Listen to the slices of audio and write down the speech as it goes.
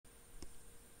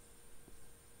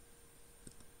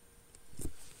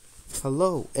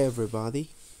Hello everybody,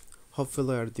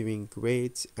 hopefully you are doing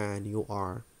great and you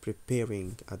are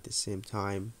preparing at the same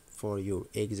time for your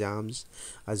exams.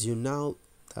 As you know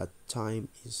that time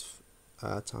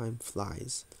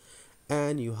flies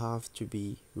and you have to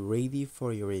be ready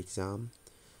for your exam.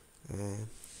 Uh,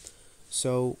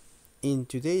 so in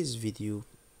today's video,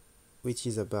 which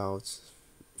is about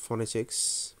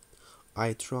phonetics,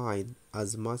 I tried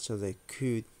as much as I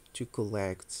could to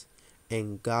collect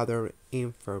and gather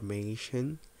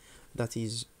information that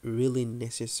is really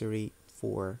necessary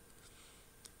for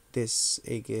this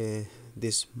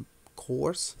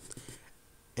course,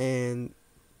 and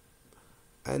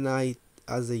I,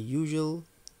 as usual,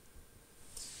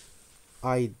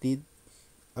 I did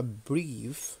a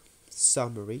brief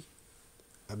summary,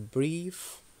 a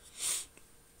brief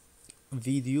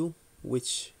video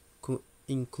which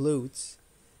includes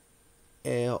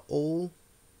all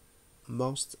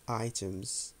most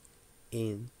items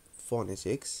in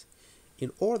phonetics in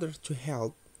order to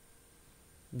help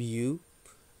you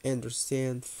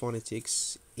understand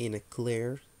phonetics in a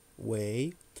clear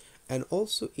way, and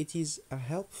also it is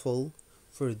helpful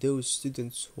for those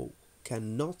students who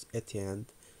cannot attend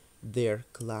their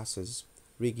classes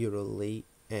regularly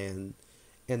and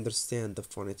understand the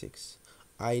phonetics.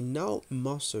 I know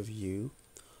most of you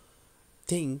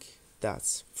think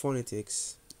that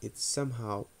phonetics is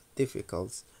somehow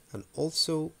difficult, and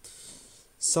also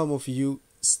some of you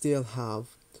still have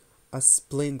a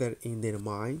splinter in their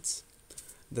minds.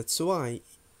 That's why,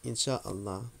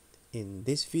 inshallah, in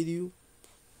this video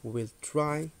we will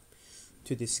try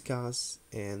to discuss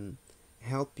and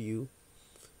help you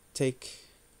take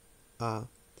a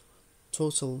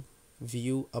total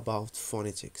view about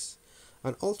phonetics,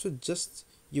 and also just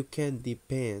you can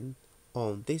depend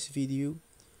on this video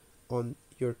on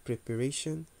your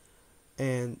preparation.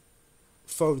 And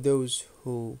for those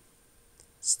who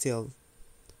still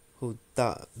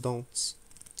don't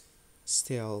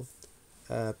still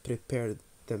prepare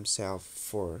themselves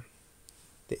for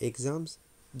the exams,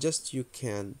 just you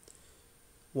can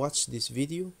watch this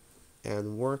video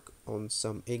and work on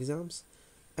some exams,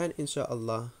 and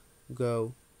inshallah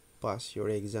go pass your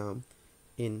exam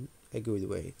in a good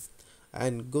way.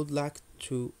 And good luck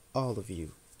to all of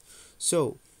you.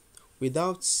 So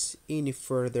without any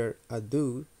further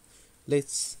ado,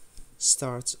 let's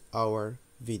start our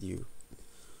video.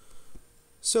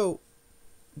 So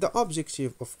the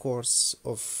objective, of course,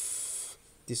 of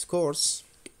this course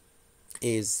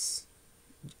is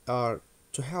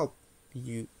to help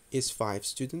you S5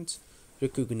 students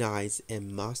recognize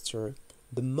and master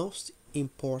the most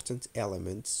important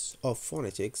elements of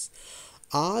phonetics,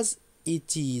 as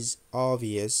it is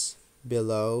obvious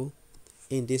below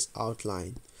in this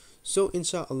outline. So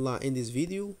inshallah, in this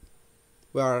video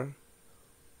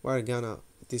we're gonna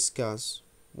discuss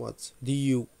what do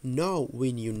you know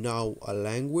when you know a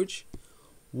language,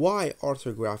 why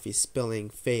orthography spelling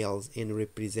fails in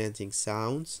representing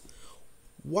sounds,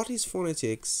 what is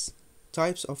phonetics,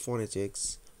 types of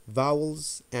phonetics,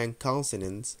 vowels and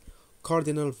consonants,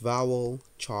 cardinal vowel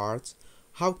chart,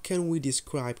 how can we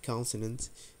describe consonants,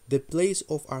 the place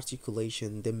of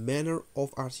articulation, the manner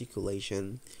of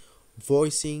articulation,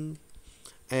 voicing,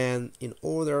 and in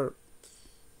order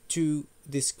to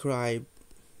describe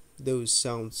those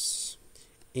sounds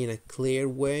in a clear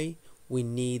way, we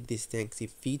need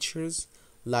distinctive features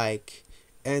like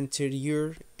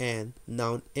anterior and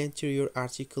non anterior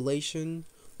articulation,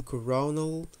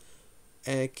 coronal,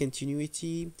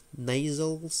 continuity,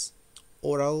 nasals,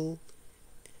 oral,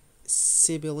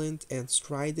 sibilant and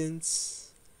stridents,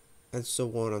 and so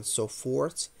on and so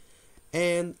forth.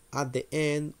 And at the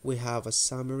end we have a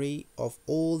summary of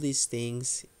all these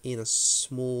things in a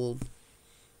small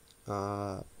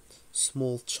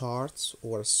charts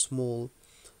or small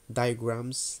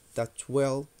diagrams that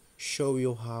will show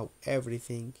you how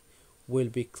everything will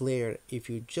be clear if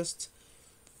you just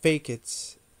fake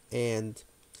it and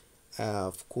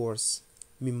of course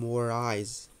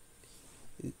memorize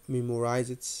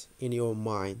it in your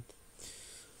mind.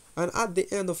 And at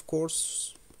the end, of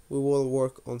course, we will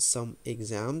work on some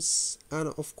exams,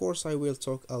 and of course I will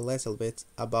talk a little bit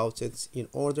about it in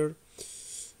order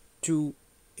to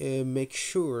make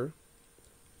sure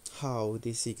how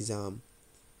this exam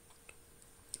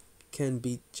can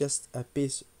be just a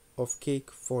piece of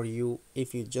cake for you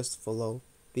if you just follow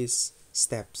these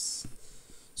steps.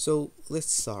 So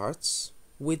let's start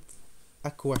with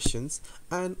a questions,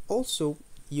 and also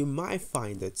you might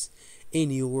find it in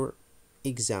your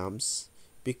exams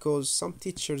because some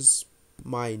teachers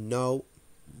might know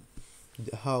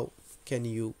how can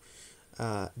you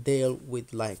deal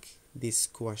with like these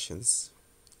questions,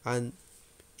 and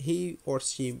he or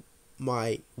she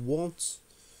might want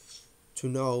to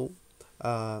know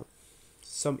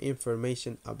some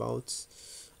information about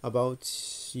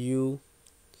you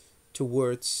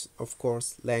towards, of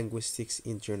course, linguistics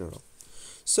in general.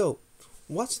 So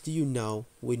what do you know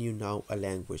when you know a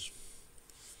language?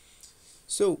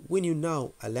 So when you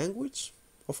know a language,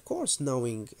 of course,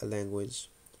 knowing a language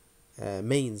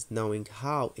means knowing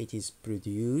how it is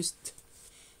produced.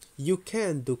 You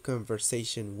can do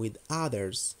conversation with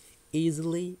others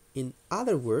easily. In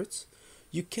other words,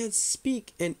 you can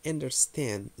speak and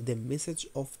understand the message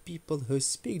of people who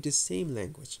speak the same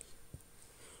language.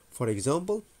 For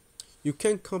example, you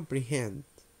can comprehend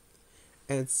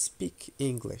and speak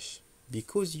English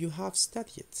because you have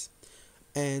studied it,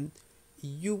 and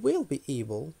you will be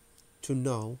able to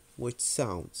know which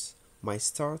sounds might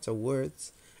start a word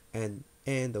and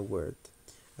end a word,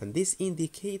 and this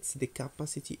indicates the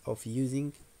capacity of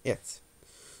using it.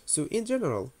 So in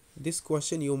general, this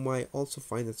question you might also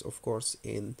find it, of course,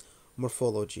 in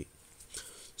morphology.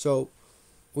 So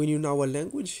when you know a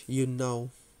language, you know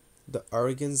the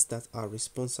organs that are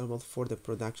responsible for the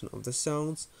production of the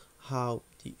sounds, how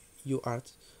you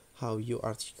art how you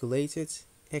articulate it,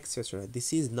 etc.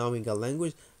 This is knowing a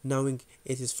language. Knowing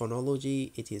it is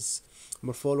phonology, it is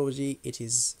morphology, it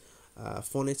is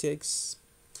phonetics,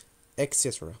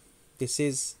 etc. This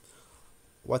is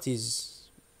what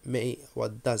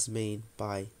does mean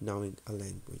by knowing a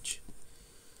language.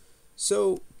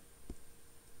 So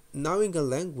knowing a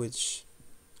language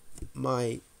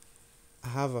might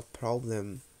have a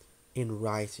problem in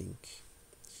writing.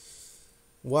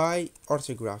 Why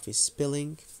orthography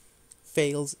spelling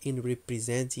fails in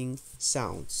representing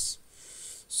sounds?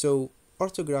 So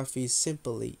orthography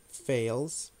simply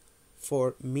fails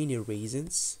for many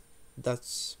reasons.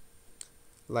 That's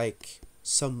like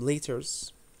some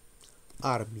letters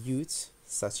are mute,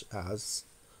 such as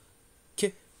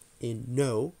k in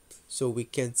no. So we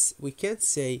can't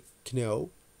say kno.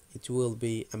 It will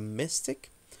be a mistake,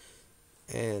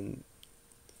 and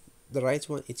the right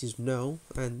one it is no,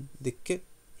 and the k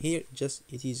here just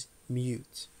it is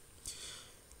mute.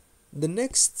 The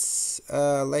next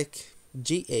like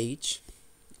gh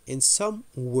in some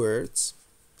words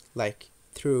like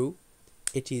through,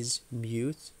 it is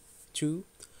mute too.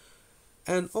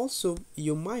 And also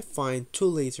you might find two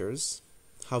letters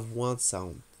have one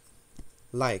sound,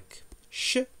 like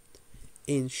sh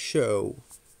in show.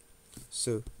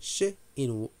 So sh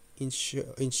in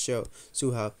show. So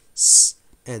you have s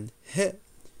and h,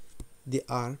 they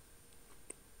are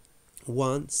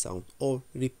one sound or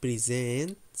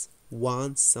represent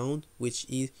one sound, which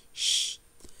is sh.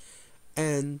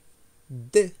 And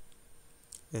the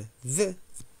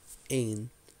in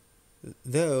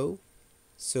though,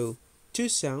 so two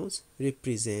sounds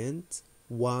represent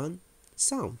one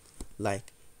sound,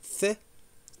 like th,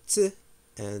 t,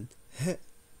 and h.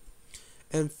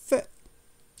 And f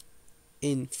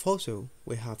in photo,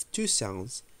 we have two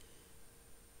sounds,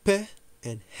 p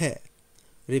and h,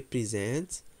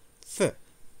 represent f.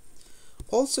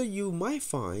 Also, you might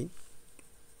find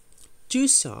two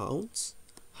sounds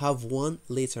have one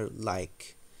letter,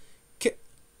 like k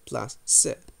plus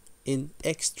s in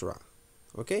extra.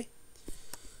 Okay.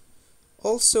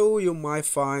 Also, you might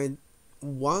find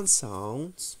one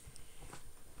sound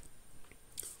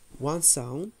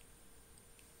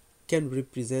can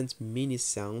represent many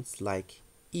sounds, like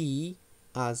e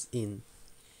as in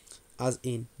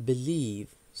believe.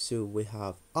 So we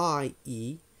have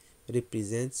ie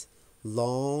represents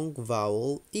long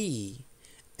vowel e,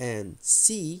 and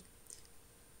c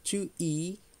to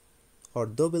e or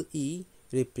double e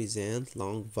represent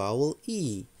long vowel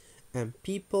e, and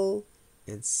people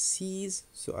and c's.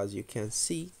 So as you can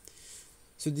see,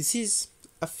 so this is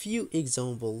a few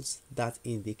examples that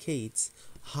indicates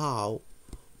how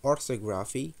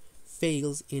orthography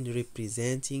fails in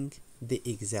representing the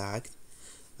exact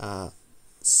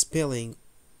spelling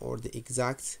or the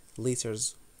exact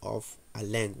letters of a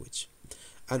language.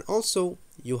 And also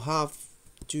you have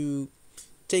to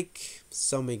take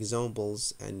some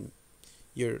examples, and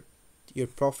your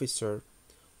professor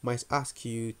might ask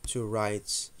you to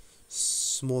write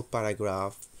small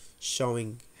paragraph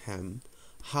showing him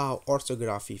how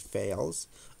orthography fails,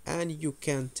 and you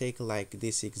can take like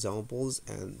these examples,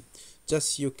 and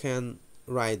just you can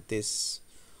write this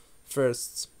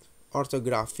first: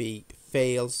 orthography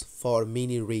fails for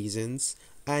many reasons,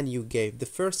 and you gave the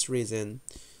first reason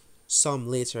some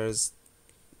letters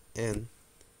and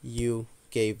you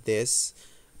gave this,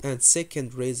 and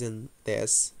second reason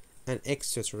this, and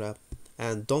etc.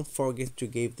 And don't forget to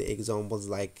give the examples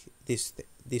like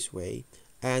this way,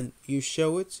 and you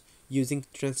show it using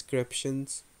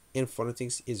transcriptions in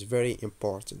phonetics is very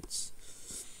important.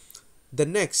 The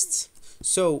next,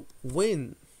 so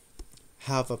when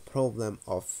have a problem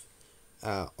of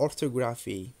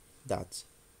orthography that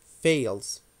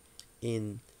fails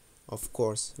in, of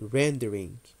course,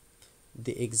 rendering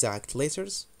the exact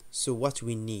letters, so what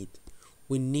we need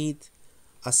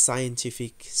a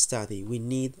scientific study, we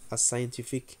need a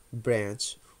scientific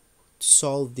branch to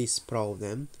solve this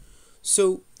problem.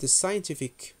 So the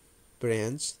scientific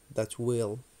branch that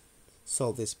will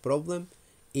solve this problem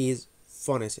is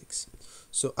phonetics.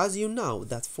 So as you know,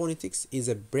 that phonetics is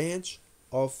a branch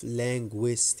of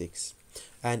linguistics,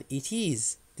 and it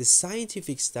is the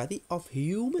scientific study of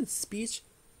human speech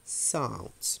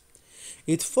sounds.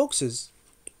 It focuses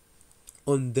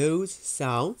on those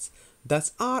sounds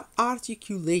that are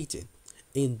articulated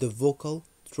in the vocal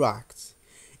tract.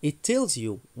 It tells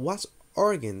you what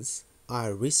organs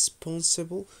are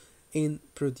responsible in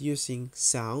producing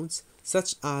sounds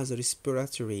such as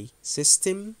respiratory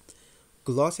system,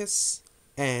 glottis,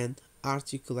 and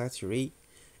articulatory.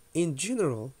 In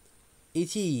general,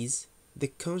 it is the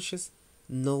conscious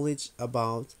knowledge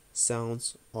about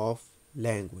sounds of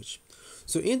language.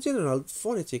 So in general,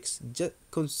 phonetics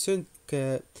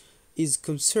is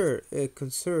consider,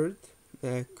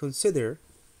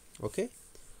 okay,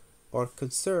 or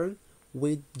concerned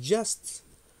with just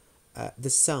the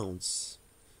sounds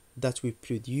that we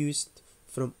produced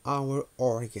from our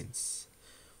organs,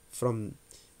 from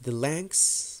the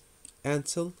larynx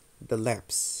until the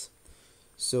lips.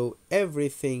 So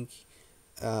everything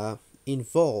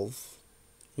involves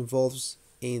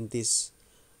in this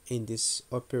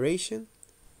operation.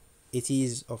 It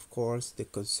is, of course, the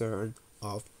concern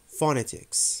of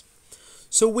phonetics.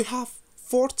 So we have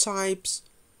four types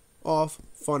of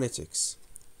phonetics,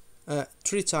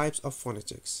 three types of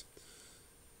phonetics.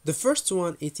 The first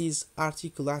one, it is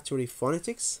articulatory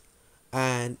phonetics,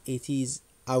 and it is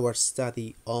our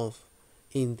study of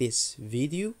in this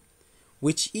video,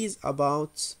 which is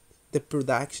about the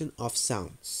production of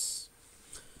sounds.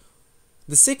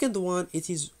 The second one, it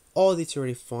is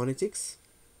auditory phonetics,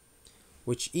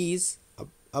 which is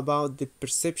about the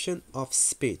perception of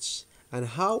speech and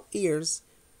how ears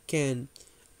can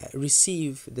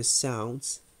receive the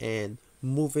sounds and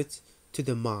move it to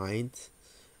the mind.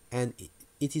 And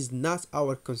it is not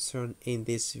our concern in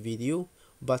this video,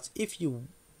 but if you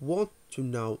want to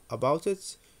know about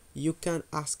it, you can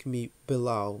ask me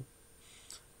below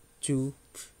to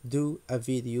do a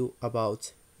video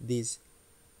about these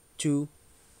two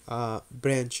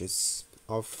branches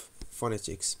of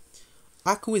phonetics.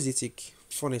 Acquisitive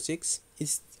phonetics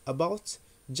is about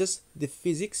just the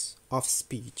physics of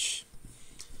speech.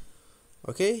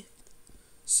 Okay,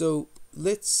 so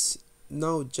let's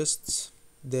now just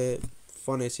the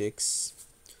phonetics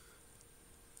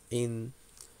in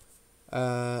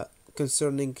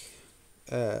concerning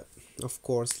of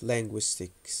course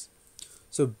linguistics.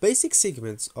 So basic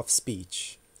segments of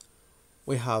speech,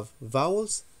 we have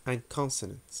vowels and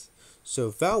consonants. So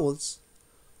vowels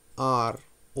are,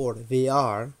 or they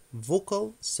are,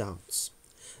 vocal sounds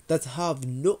that have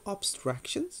no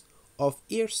obstructions of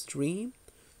airstream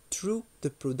through the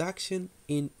production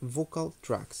in vocal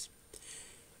tracts.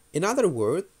 In other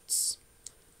words,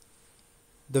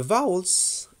 the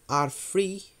vowels are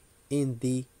free in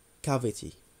the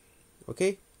cavity,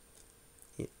 okay?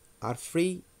 Are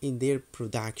free in their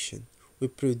production. We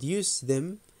produce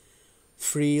them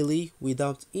freely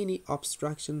without any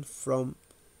obstruction from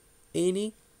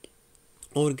any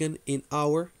organ in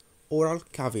our oral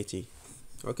cavity.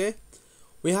 Okay,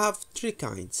 we have three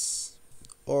kinds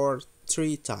or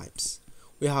three types.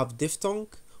 We have diphthong,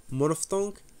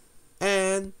 monophthong,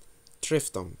 and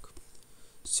triphthong.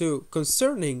 So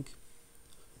concerning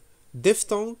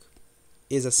diphthong,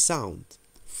 is a sound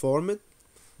formed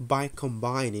by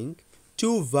combining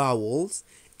two vowels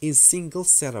in single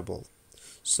syllable.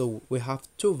 So we have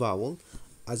two vowels,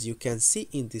 as you can see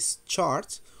in this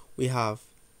chart. We have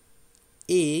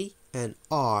A and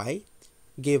I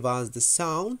give us the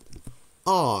sound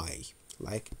I,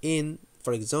 like in,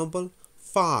 for example,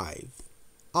 5,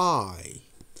 I,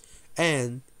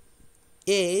 and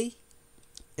A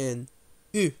and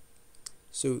U,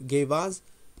 so give us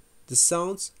the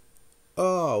sounds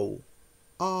O,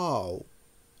 ow,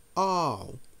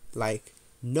 ow, like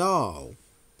no,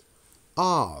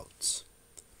 out.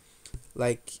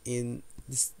 Like in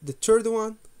this, the third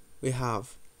one, we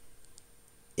have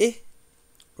I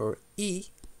or E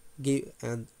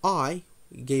and I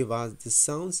gave us the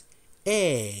sounds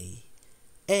A,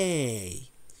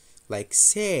 like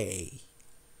say,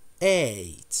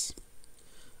 8.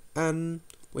 And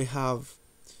we have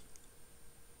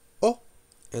O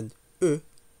and U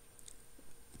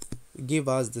give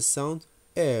us the sound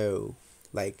O,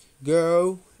 like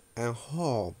go and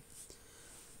home.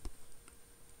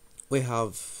 We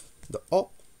have the O,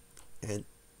 and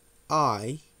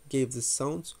I give the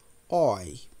sound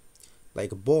oi,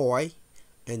 like boy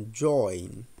and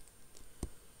join.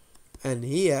 And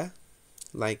here,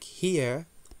 like here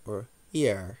or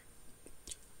ear.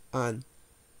 And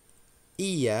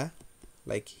ear,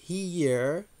 like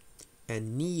here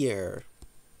and near.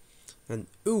 And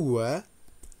ua,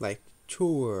 like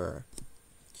tour.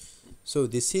 So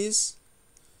this is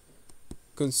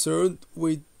concerned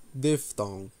with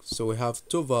diphthong. So we have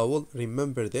two vowel.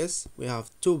 Remember this. We have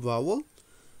two vowel.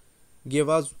 Give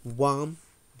us one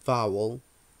vowel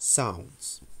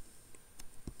sounds.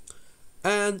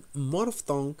 And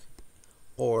monophthong,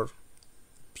 or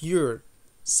pure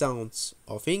sounds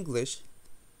of English,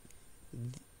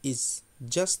 is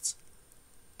just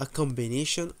a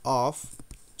combination of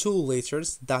two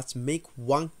letters that make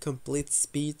one complete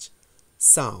speech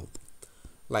sound,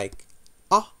 like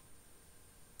ah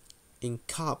in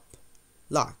cup,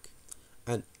 luck,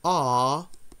 and ah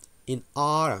in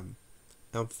arm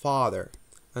and father,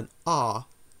 and ah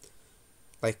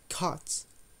like cut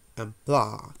and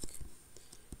black,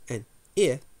 and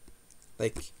I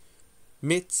like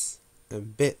mit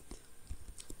and bit,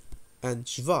 and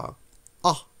shva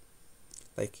ah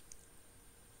like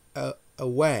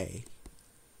away,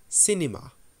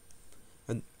 cinema,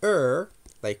 and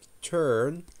like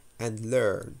turn and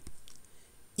learn,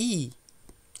 e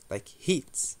like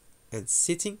hits and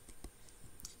sitting,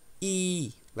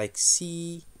 e like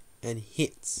see and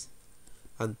hits,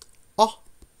 and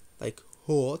like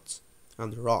hot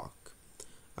and rock,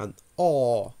 and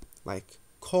like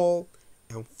call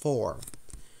and for,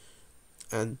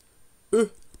 and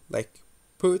like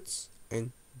put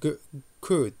and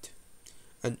could,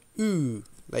 and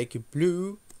like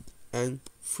blue and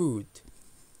food.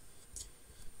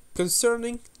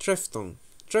 Concerning triphthong,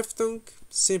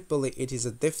 simply it is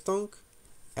a diphthong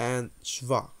and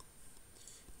schwa.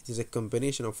 It is a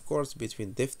combination, of course,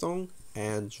 between diphthong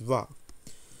and schwa.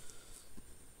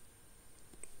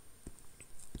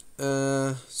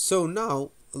 So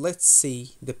now let's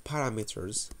see the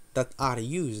parameters that are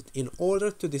used in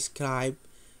order to describe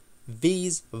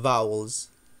these vowels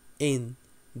in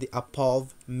the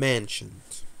above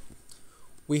mentioned.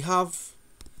 We have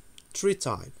three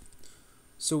types.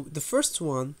 So the first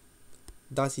one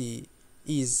that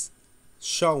is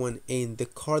shown in the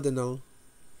cardinal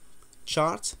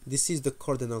chart. This is the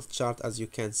cardinal chart, as you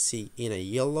can see in a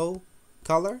yellow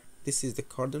color. This is the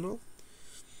cardinal,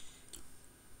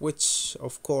 which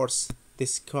of course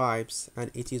describes,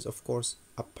 and it is of course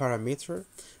a parameter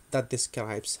that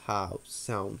describes how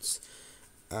sounds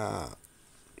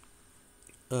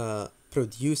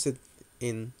produced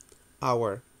in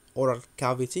our oral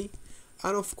cavity.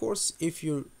 And of course, if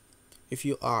you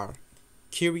are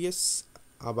curious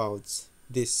about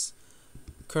this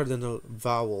cardinal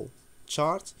vowel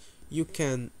chart, you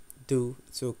can do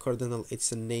so. Cardinal,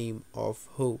 it's a name of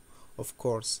who, of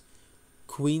course,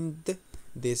 coined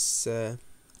this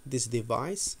this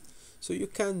device. So you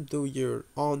can do your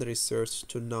own research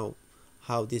to know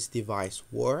how this device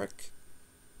works,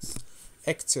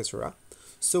 etc.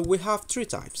 So we have three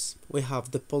types. We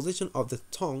have the position of the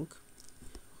tongue,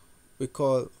 we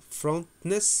call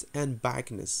frontness and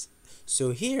backness.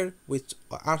 So here we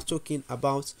are talking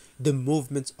about the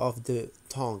movement of the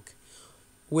tongue,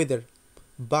 whether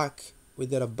a back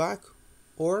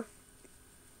or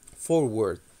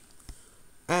forward.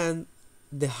 And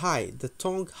the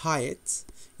tongue height,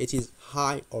 it is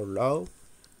high or low,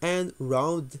 and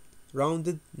roundedness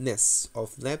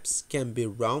of lips can be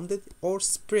rounded or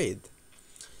spread.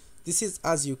 This is,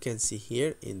 as you can see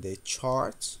here in the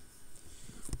chart,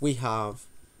 we have,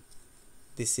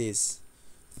 this is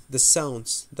the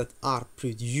sounds that are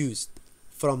produced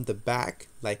from the back,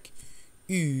 like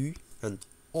u and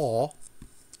o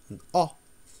and o.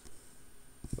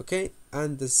 Okay,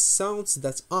 and the sounds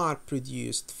that are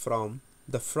produced from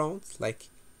the front, like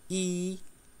e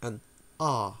and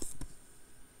a.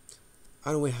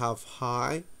 And we have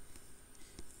high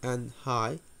and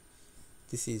high.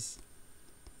 This is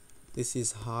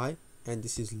high and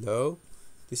this is low.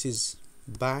 This is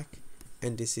back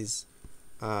and this is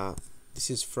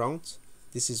front.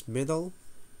 This is middle,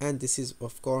 and this is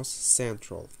of course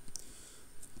central.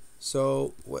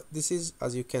 So what this is,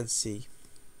 as you can see,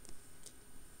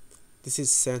 this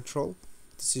is central.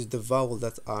 This is the vowel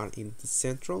that are in the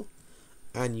central,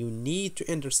 and you need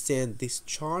to understand this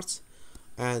chart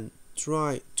and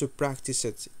try to practice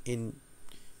it in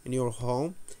your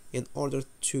home in order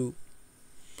to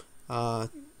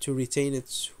retain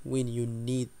it when you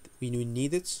need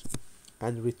it.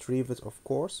 and retrieve it, of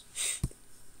course.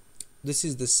 This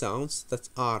is the sounds that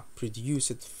are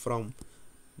produced from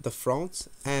the front,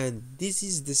 and this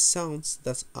is the sounds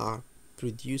that are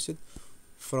produced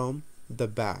from the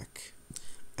back.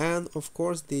 And of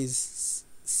course these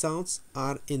sounds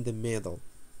are in the middle.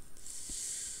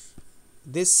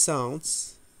 These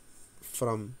sounds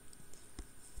from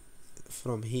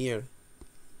here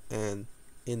and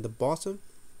in the bottom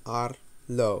are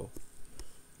low,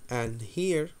 and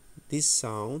here these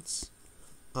sounds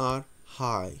are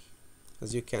high,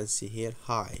 as you can see here,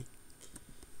 high.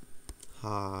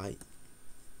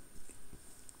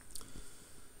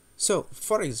 So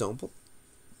for example,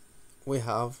 we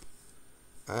have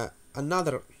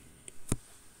another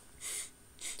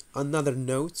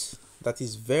note that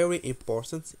is very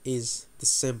important is the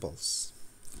symbols.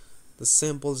 The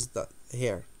symbols that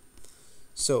here.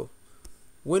 So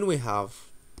when we have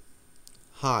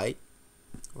high,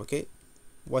 okay,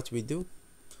 what we do,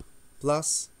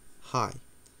 plus high,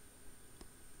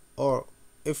 or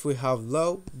if we have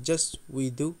low, just we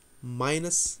do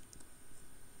minus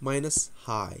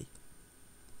high,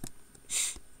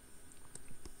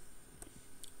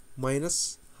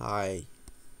 minus high,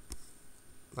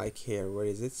 like here, where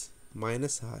is it,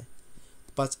 minus high.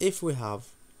 But if we have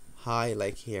high,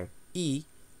 like here, E,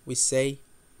 we say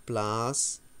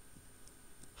plus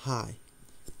high.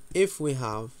 If we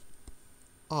have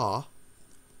A,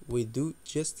 we do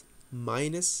just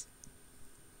minus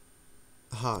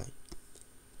high.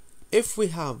 If we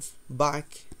have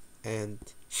back and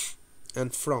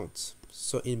front,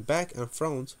 so in back and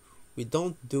front, we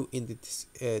don't do in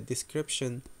the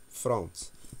description front,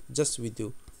 just we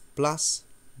do plus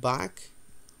back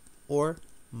or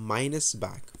minus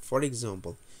back. For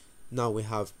example, now we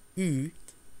have U,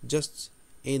 just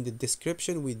in the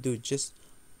description we do just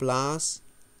plus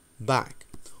back,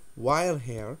 while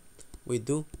here we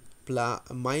do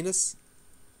minus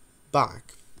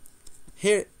back.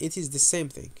 Here it is the same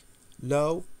thing,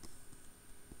 low,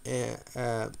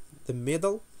 the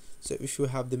middle. So if you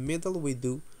have the middle, we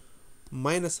do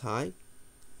minus high,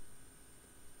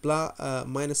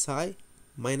 minus high,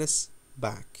 minus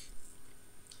back.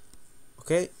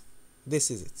 Okay, this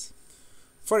is it.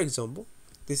 For example,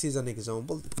 this is an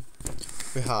example.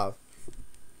 We have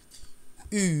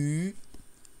U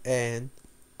and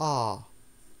A.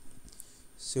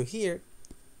 So here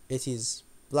it is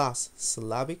plus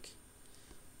syllabic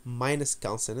minus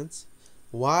consonants.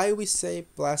 Why we say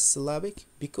plus syllabic?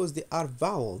 Because they are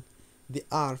vowel, they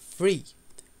are free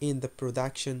in the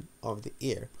production of the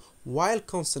ear, while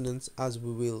consonants, as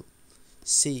we will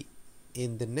see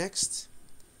in the next,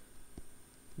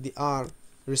 they are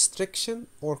restriction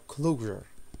or closure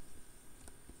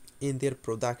in their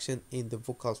production in the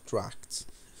vocal tract.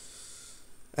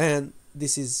 And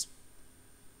this is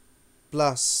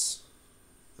plus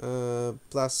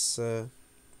it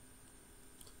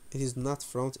is not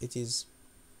front, it is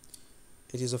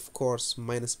of course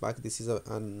minus back. This is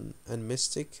an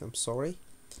mistake, I'm sorry.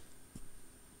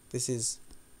 This is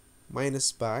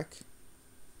minus back,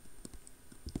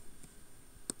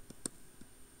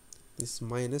 this is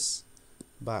minus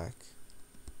back.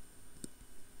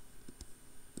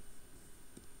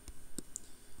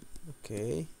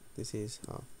 Okay, this is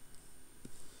how.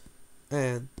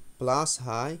 And plus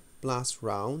high, plus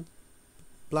round,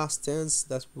 plus tense,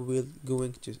 that we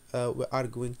are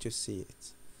going to see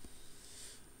it.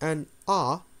 And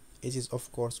A, it is of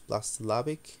course plus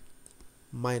syllabic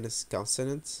minus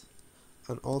consonant,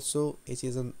 and also it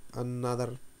is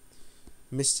another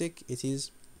mistake, it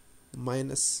is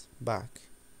minus back.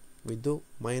 We do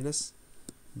minus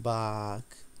back.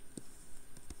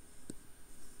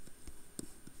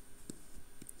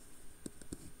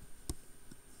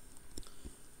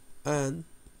 And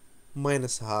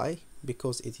minus high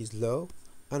because it is low,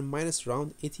 and minus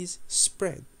round, it is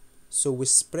spread. So we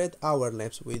spread our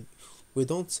lips, we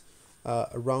don't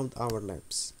round our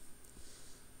lips.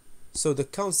 So the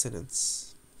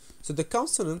consonants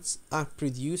are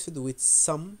produced with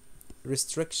some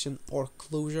restriction or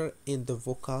closure in the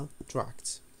vocal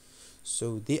tract,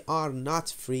 so they are not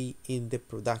free in the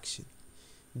production.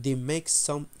 They make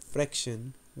some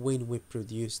friction when we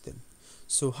produce them.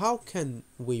 So how can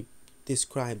we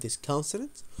describe this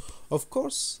consonant? Of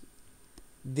course,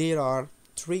 there are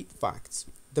three facts: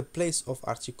 the place of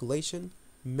articulation,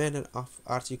 manner of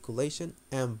articulation,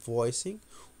 and voicing,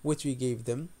 which we gave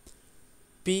them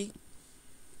P,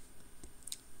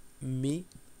 me,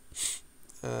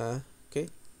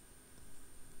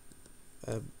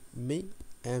 me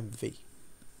and V.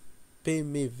 P,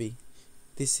 me, V.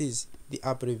 This is the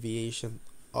abbreviation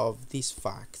of these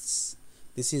facts.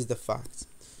 This is the fact.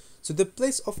 So the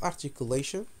place of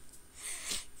articulation,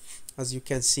 as you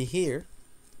can see here,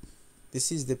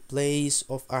 this is the place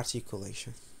of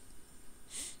articulation,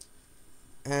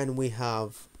 and we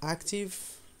have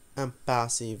active and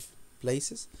passive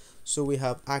places. So we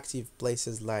have active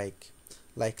places like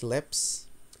lips,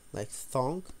 like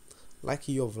tongue, like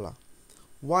uvula,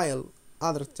 while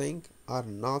other things are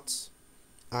not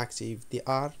active, they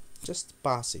are just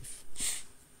passive.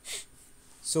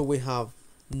 So we have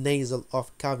nasal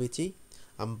of cavity,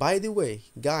 and by the way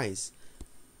guys,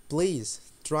 please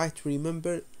try to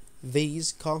remember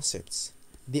these concepts,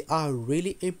 they are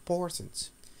really important.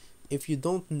 If you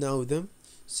don't know them,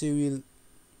 so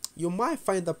you might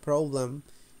find a problem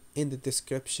in the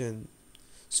description.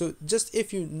 So just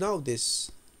if you know this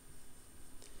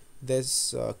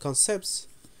concepts,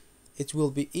 it will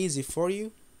be easy for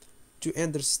you to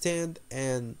understand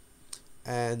and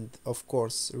of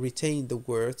course retain the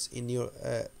words in your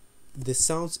the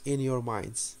sounds in your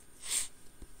minds.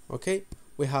 Okay,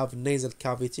 we have nasal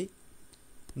cavity.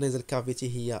 nasal cavity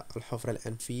هي الحفرة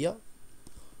الأنفية.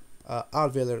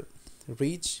 alveolar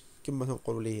ridge كما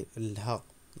تنقولوا ليه الها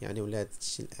يعني ولاد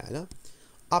الشيء الأعلى.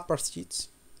 upper teeth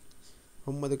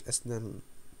هم دوك الأسنان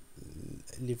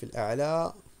اللي في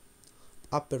الأعلى.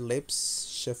 upper lips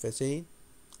شفتين.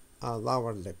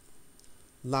 lower lip,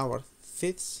 lower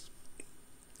teeth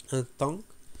and tongue.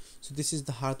 So this is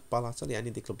the hard palatal يعني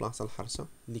ديك البلاصة الحرشة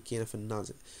اللي كاينة في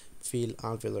النازل في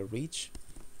الالveolar ridge.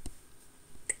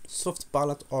 soft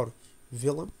palate or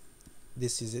velum,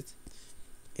 this is it,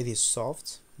 it is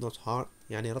soft not hard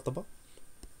يعني رطبة.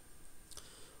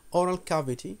 oral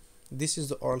cavity, this is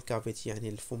the oral cavity يعني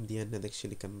الفم ديالنا داكشي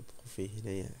اللي كنطقو فيه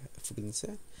هنايا فوق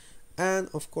اللسان. and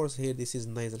of course here this is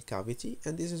nasal cavity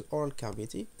and this is oral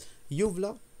cavity.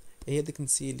 uvula هي ديك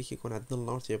النسية اللي كيكون عندنا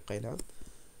اللور تيبقى يلعب.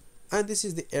 and this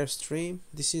is the airstream,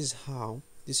 this is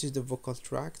the vocal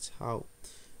tract, how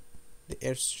the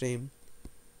airstream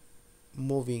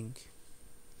moving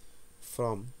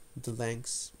from the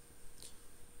lungs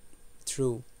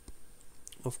through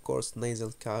of course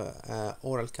nasal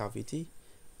oral cavity,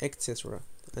 etc.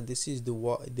 and this is the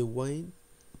wind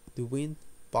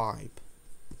pipe.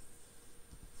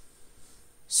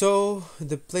 So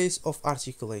the place of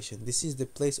articulation, this is the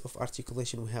place of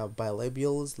articulation. We have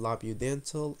bilabials,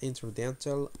 labiodental,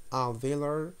 interdental,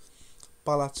 alveolar,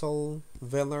 palatal,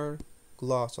 velar,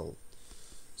 glottal.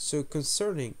 So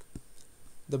concerning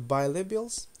the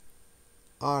bilabials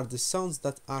are the sounds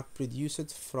that are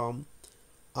produced from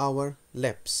our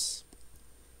lips.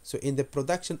 So in the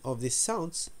production of these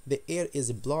sounds, the air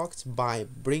is blocked by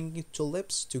bringing two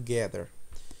lips together.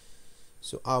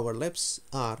 So our lips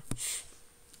are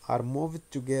moved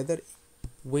together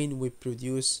when we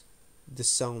produce the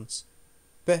sounds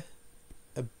p,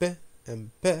 a b,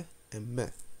 and p, and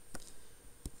m.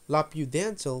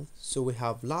 Labiodental, so we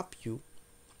have labio,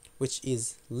 which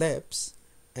is lips,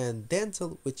 and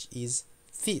dental, which is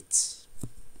teeth.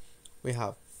 We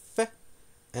have f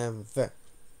and v.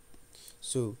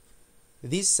 So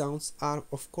these sounds are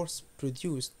of course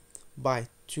produced by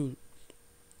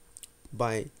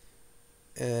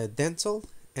dental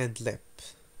and lip.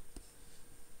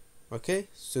 Okay,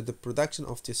 so the production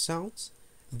of the sounds,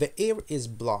 the air is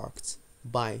blocked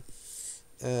by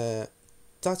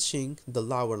touching the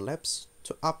lower lips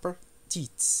to upper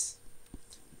teeth.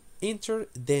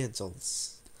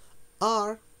 Interdentals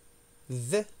are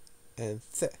the and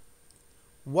th.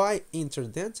 Why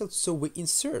interdental? So we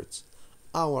insert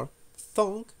our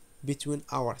tongue between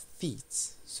our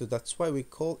teeth, so that's why we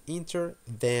call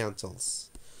interdentals.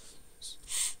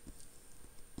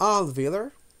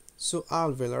 Alveolar, so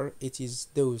alveolar, it is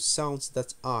those sounds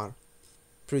that are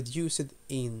produced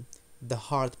in the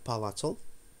hard palatal,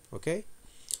 okay,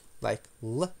 like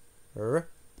l, r,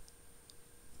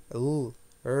 l,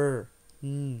 r,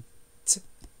 n, t,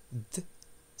 d,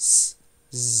 s,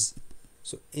 z.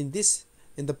 So in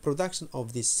the production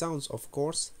of these sounds, of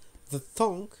course, the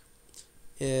tongue,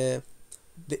 the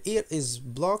air is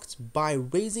blocked by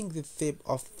raising the tip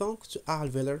of tongue to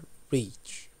alveolar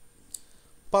ridge.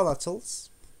 Palatals,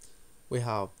 we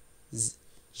have z,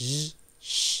 j,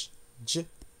 sh, j,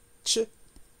 ch,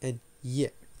 and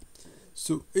y.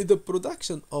 So in the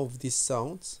production of these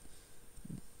sounds,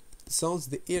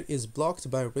 the air is blocked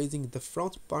by raising the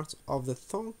front part of the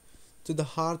tongue to the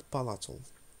hard palatal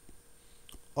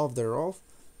of the roof,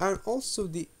 and also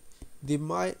we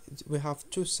have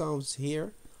two sounds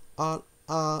here are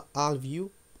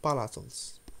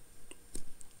alveopalatals.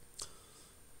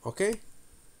 Okay,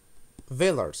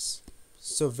 velars.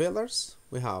 So velars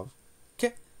we have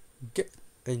k, g,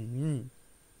 and n.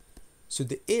 So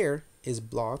the air is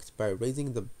blocked by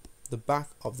raising the back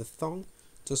of the tongue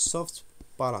to soft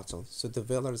palatal. So the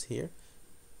velars here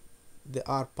they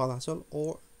are palatal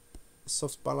or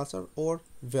soft palatal or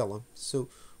velum. So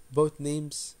both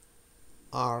names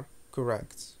are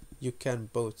correct. You can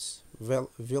both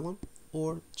velum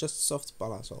or just soft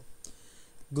palatal.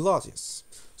 Glottis.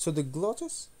 So the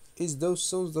glottis is those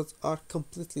sounds that are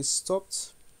completely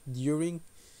stopped during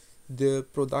the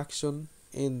production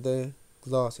in the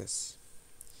glottis.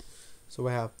 So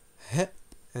we have h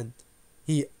and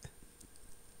he.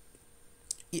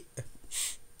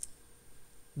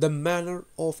 The manner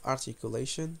of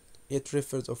articulation, it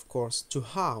refers of course to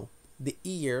how the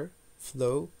ear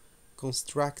flow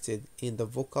constructed in the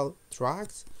vocal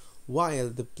tract, while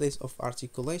the place of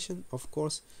articulation of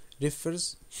course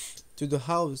refers to the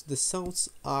how the sounds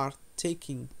are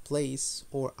taking place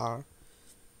or are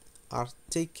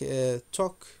taken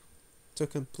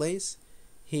place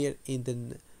here in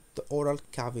the oral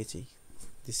cavity.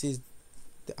 This is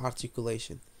the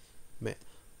articulation.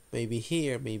 Maybe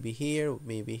here, maybe here,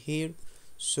 maybe here.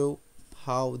 So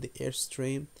how the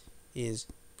airstream is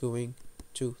going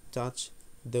to touch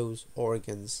those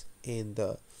organs in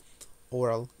the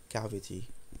oral cavity.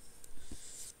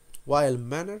 While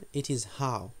manner, it is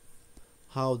how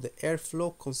the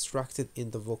airflow constructed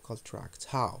in the vocal tract.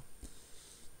 How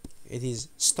it is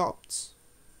stopped,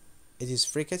 it is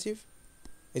fricative,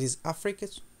 it is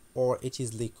affricate, or it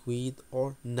is liquid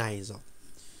or nasal.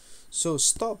 So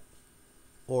stop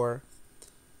or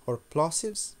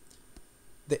plosives,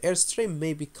 the airstream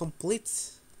may be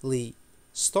completely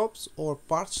stopped or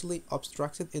partially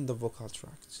obstructed in the vocal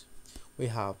tract. We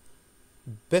have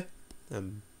b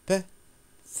and p,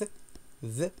 th,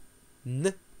 th,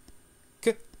 n,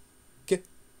 k, k,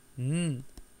 n,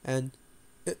 and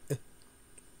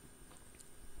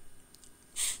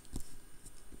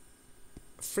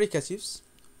fricatives.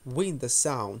 When the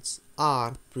sounds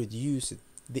are produced,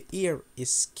 the ear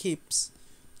escapes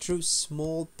through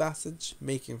small passage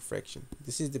making friction.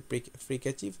 This is the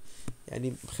fricative.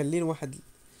 يعني مخلين واحد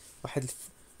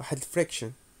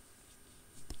الفريكشن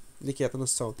اللي كيعطينا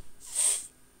الصوت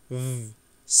v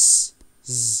s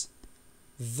z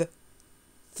th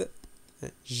th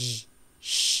j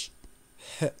sh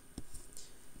h.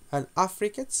 And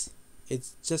affricates, it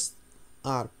just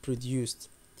are produced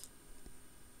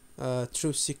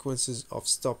through sequences of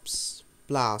stops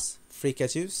plus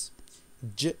fricatives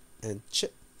j and ch.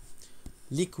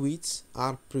 Liquids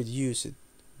are produced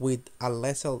with a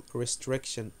little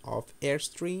restriction of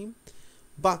airstream,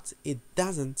 but it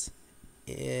doesn't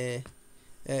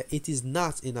it is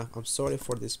not enough. I'm sorry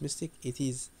for this mistake. It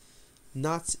is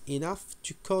not enough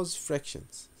to cause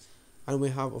frictions. And we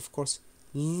have of course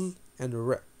l and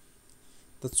r.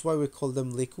 That's why we call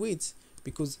them liquids,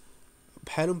 because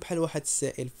بحالهم بحال واحد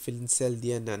السائل في النسال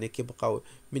ديالنا. يعني كيبقاو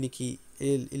ملي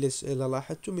الا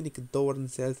لاحظتوا ملي كدور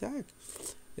النسال تاعك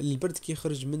البرد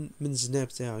كيخرج من الجناب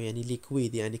تاعو، يعني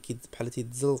ليكويد، يعني بحال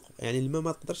تيتزلق، يعني الماء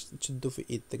ما تقدرش تشدو في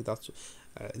يدك.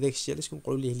 داكشي علاش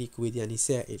كنقولوا ليه ليكويد يعني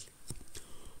سائل.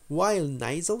 While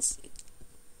nasals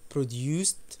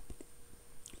produced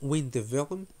when the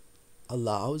velum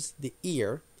allows the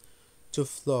ear to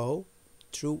flow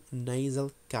through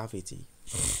nasal cavity.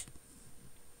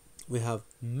 We have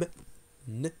m,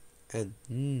 n, and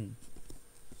n.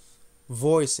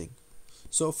 Voicing.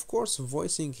 So of course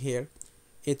voicing here,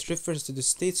 it refers to the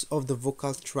states of the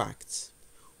vocal tract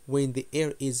when the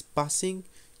air is passing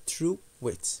through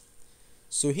it.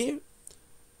 So here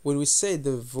when we say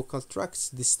the vocal tracts,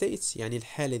 the states, يعني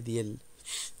الحالة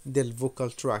ديال vocal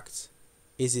tract,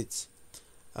 is it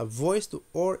a voiced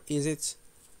or is it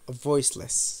a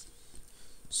voiceless?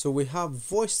 So we have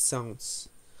voiced sounds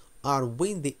are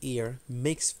when the ear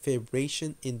makes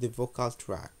vibration in the vocal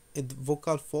tract, in the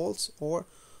vocal folds or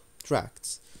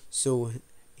tracts. So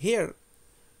here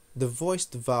the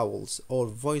voiced vowels or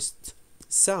voiced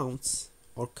sounds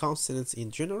or consonants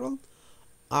in general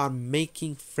are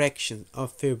making fraction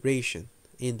of vibration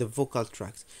in the vocal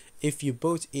tract. If you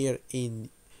both ear in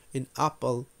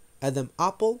apple, Adam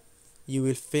apple, you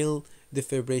will feel the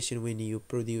vibration when you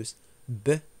produce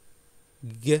b,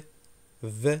 g,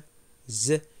 v,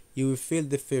 z. You will feel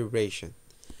the vibration.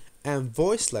 And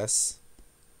voiceless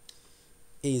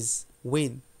is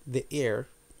when the air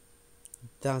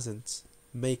doesn't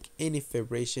make any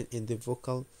vibration in the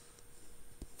vocal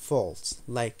folds.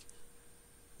 Like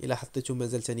إلا حطيتو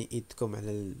مازال تاني ايدكم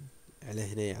على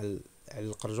هنايا على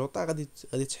القرجوطة، غادي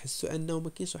تحسوا انه ما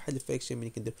كاينش واحد الفريكشن ملي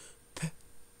كندير ب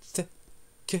ث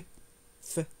ك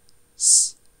ف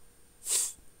س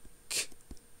ف ك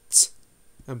ت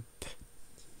and p.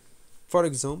 For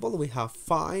example, we have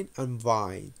fine and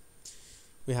vine.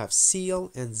 We have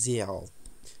seal and zeal.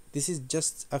 This is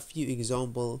just a few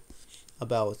examples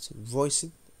about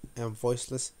voiced and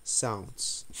voiceless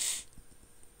sounds.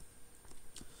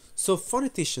 So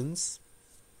phoneticians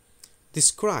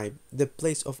describe the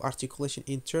place of articulation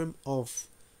in terms of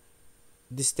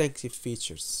distinctive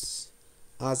features,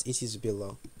 as it is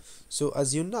below. So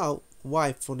as you know,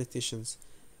 why phoneticians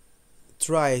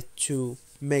try to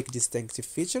make distinctive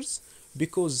features?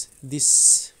 Because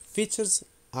these features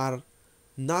are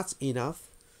not enough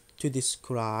to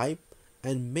describe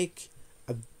and make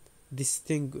a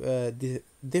distinct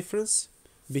difference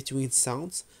between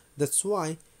sounds. That's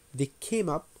why they came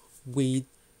up with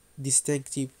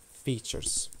distinctive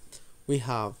features. We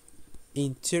have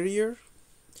interior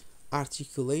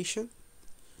articulation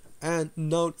and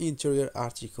non-interior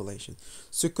articulation.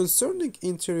 So concerning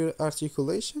interior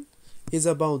articulation is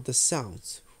about the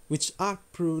sounds which are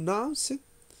pronounced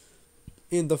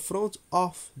in the front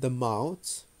of the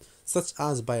mouth, such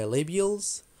as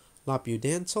bilabials,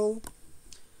 labiodontal,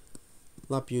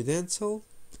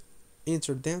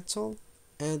 interdental,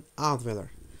 and alveolar.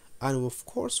 And of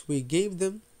course we gave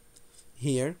them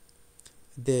here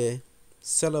the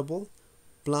syllable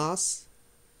plus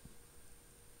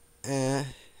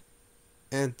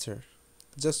enter,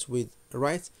 just with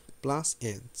right plus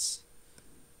ends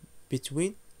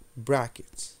between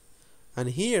brackets. And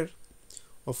here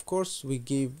of course we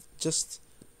give just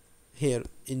here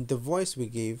in the voice we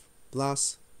give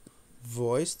plus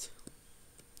voiced.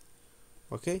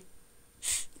 Okay,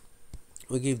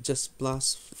 we give just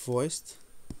plus voiced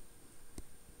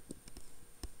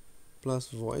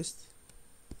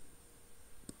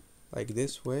like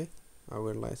this way. I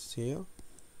will write it here,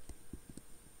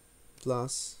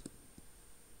 plus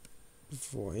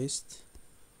voiced,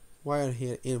 while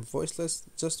here in voiceless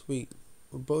just we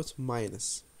both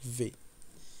minus v.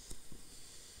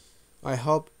 I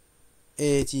hope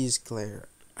it is clear.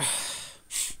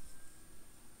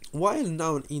 While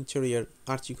non-interior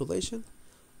articulation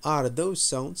are those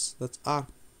sounds that are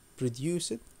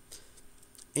produced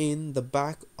in the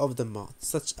back of the mouth,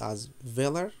 such as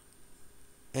velar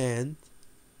and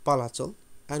palatal,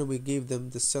 and we give them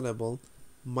the syllable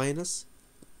minus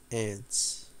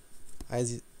ends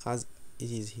as it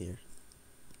is here.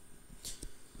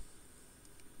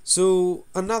 So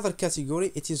another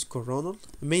category, it is coronal,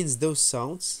 means those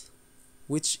sounds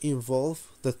which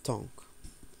involve the tongue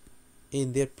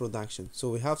in their production.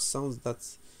 So we have sounds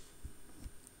that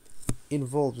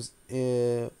involves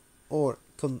or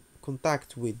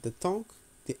contact with the tongue,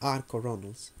 they are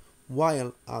coronals,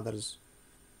 while others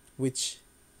which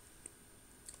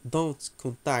don't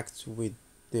contact with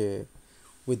the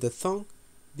tongue,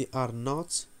 they are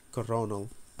not coronal,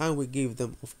 and we give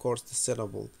them of course the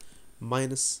syllable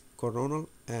minus coronal,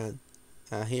 and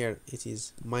here it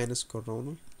is minus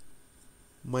coronal,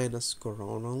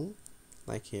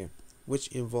 like here, which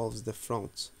involves the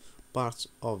front part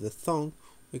of the tongue.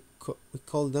 We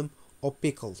call them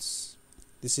opicles.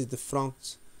 This is the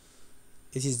front,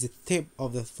 it is the tip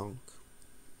of the tongue.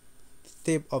 The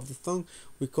tip of the tongue,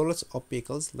 we call it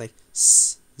opicles, like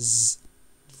s, z,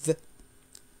 th,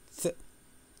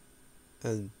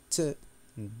 and t,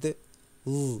 and d,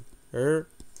 l, r.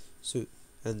 So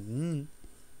and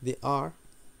they are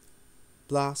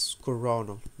plus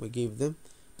coronal. We give them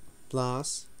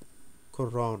plus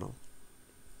coronal.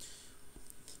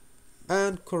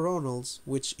 And coronals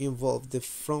which involve the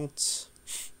front,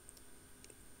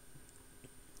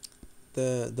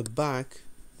 the back.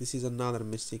 This is another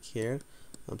mistake here,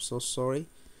 I'm so sorry.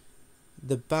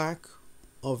 The back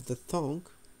of the tongue,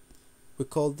 we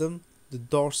call them the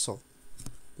dorsal,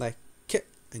 like k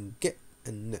and g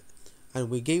and n, and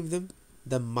we gave them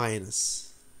the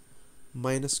minus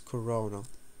coronal,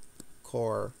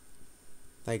 core,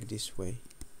 like this way.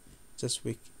 Just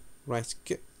we write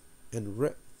k and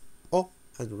r, o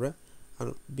and r,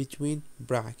 and between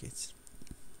brackets,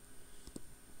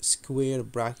 square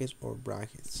brackets or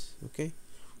brackets. Okay,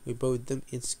 we put them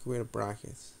in square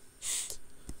brackets.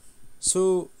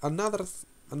 So another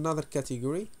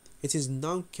category, it is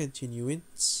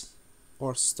non-continuants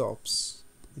or stops.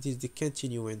 It is the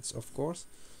continuants, of course.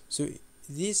 So it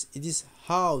is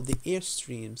how the air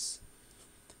streams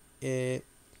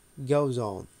goes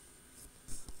on.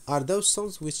 Are those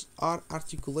sounds which are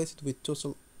articulated with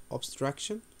total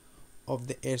obstruction of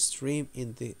the airstream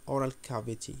in the oral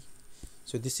cavity.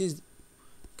 So this is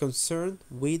concerned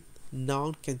with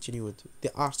non-continuant. They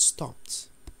are stops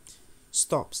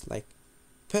like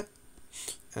p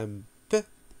and p,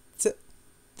 t,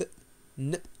 t,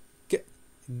 n, g,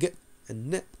 g,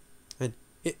 and n, and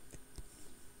I.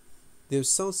 Those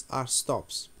sounds are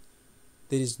stops.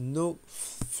 There is no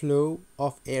flow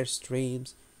of air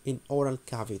streams in oral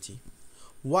cavity.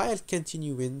 While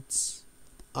continuants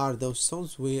are those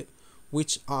sounds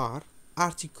which are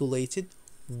articulated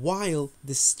while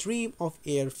the stream of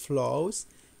air flows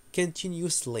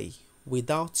continuously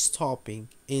without stopping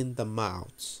in the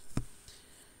mouth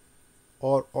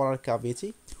or oral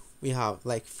cavity. We have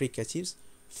like fricatives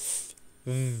f,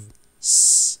 v,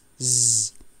 s,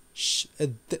 z, sh,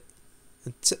 d,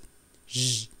 ت,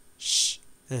 ج, ش,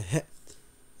 ه.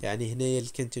 يعني هنا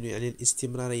الكونتينيو يعني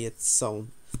الاستمرارية الصوت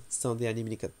يعني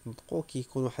ملي كتنطقو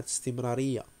كيكون واحد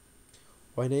الاستمرارية،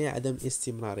 وهنايا عدم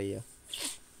الاستمرارية.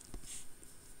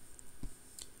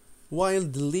 While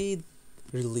the lead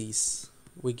release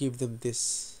we give them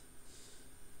this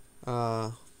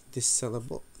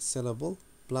syllable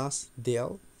plus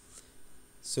del.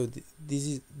 So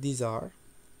these are,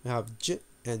 we have j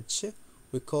and ch,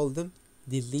 we call them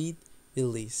the lead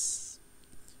release.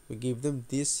 We give them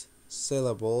this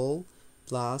syllable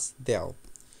plus del,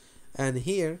 and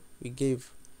here we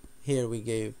gave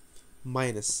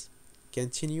minus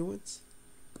continuant,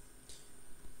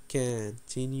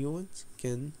 continue,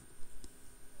 continuant,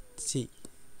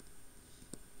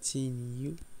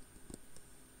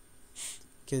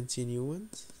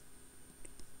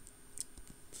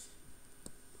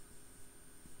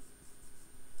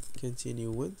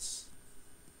 continuance,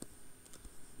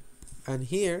 and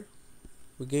here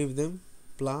we gave them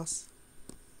plus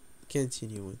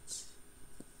continuance,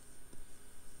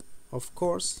 of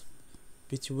course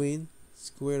between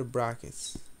square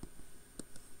brackets,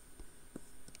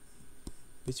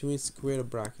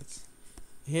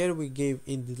 here we gave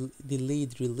in the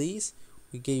lead release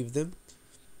we gave them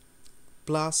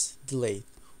plus delayed.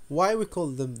 Why we call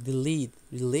them the lead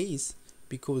release?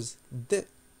 Because it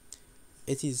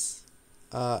is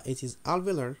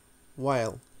alveolar,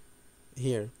 while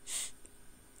here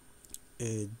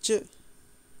j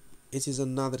it is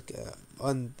another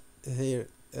and here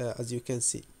as you can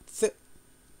see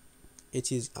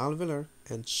it is alveolar,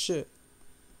 and sh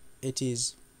it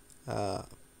is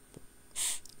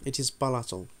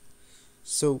palatal.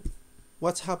 So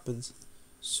what happens?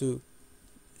 So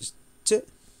j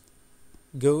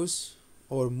goes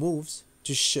or moves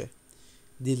to sh.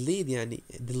 The lead يعني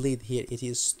the lead here it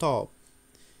is stop،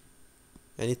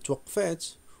 يعني توقفات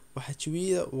واحد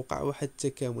شوية وقع واحد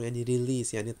التكامل، يعني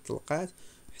ريليس يعني طلقات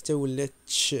حتى ولات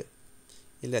تش.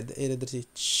 إلا درتي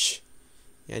تش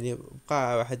يعني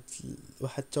بقى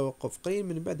واحد توقف قليل،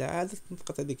 من بعد عادت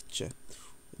نطقت هذيك تش.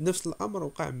 نفس الأمر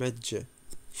وقع مع الج.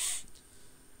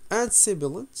 And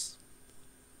sibilants,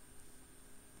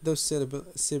 those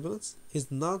sibilants is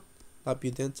not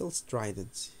labiodentال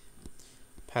stridents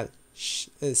بحال ش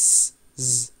اس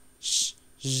ز ش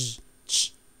ج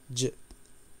تش ج.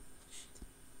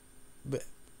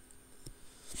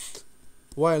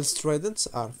 While stridents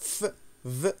are f,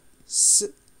 v, s,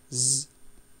 z,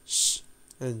 sh,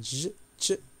 and j,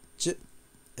 ch, j,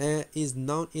 is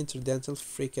non-interdental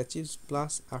fricatives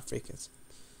plus affricates.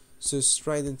 So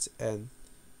stridents and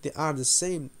they are the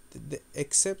same,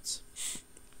 except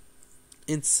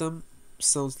in some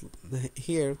sounds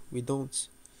here we don't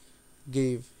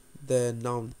give the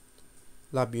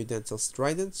non-labiodental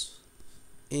stridents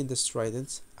in the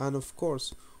stridents, and of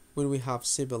course when we have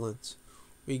sibilant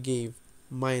we gave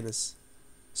minus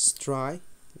stri,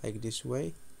 like this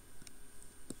way,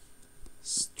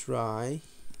 stri.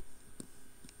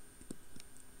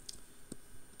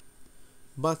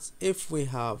 But if we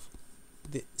have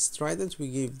the strident we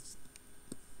give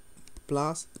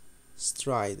plus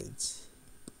strident,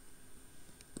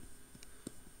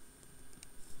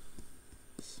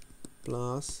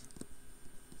 plus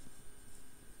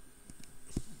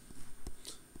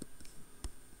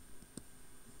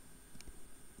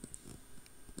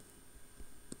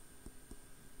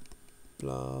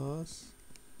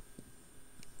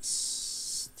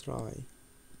stri.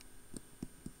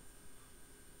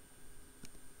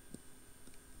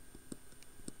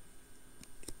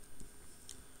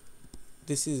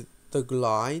 This is the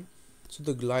glide. So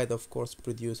the glide of course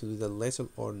produces with a little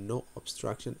or no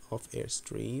obstruction of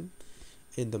airstream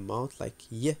in the mouth, like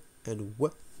y and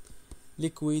w.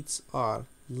 Liquids are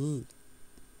l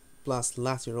plus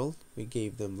lateral, we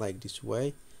gave them like this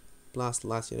way, plus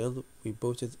lateral we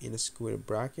put it in a square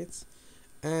brackets,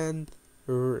 and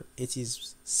r it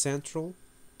is central.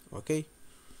 Okay,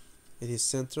 it is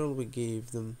central, we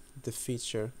gave them the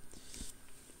feature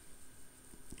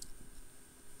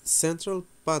central,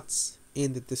 but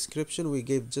in the description we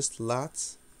gave just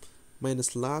lats,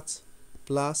 minus lats,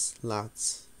 plus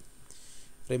lats.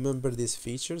 Remember these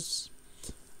features.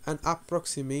 An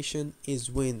approximation is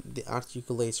when the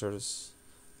articulators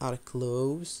are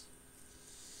close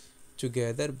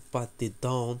together but they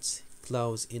don't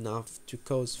close enough to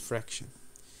cause friction.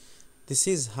 This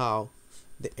is how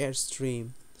the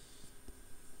airstream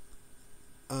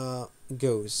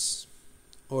goes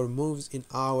or moves in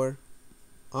our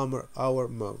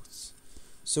mouths.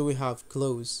 So we have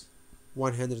close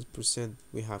 100%,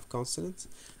 we have consonants,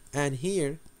 and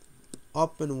here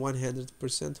open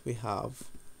 100% we have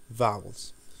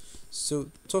vowels. So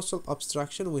total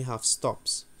obstruction we have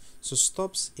stops. So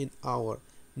stops in our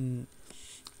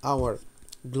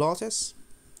glottis,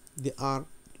 they are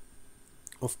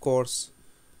of course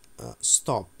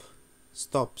stops.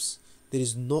 There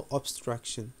is no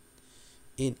obstruction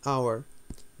in our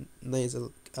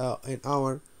nasal in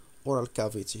our oral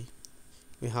cavity.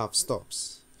 We have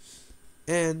stops.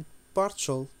 And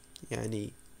partial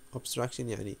يعني obstruction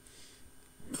يعني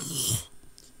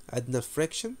عندنا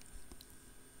friction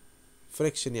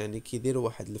يعني كي يديروا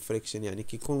واحد الفريكشن، يعني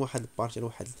كي يكون واحد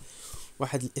البارشل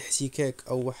واحد الاحتكاك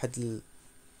او واحد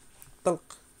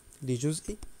الطلق اللي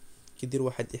جزئي كي يدير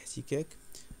واحد الاحتكاك.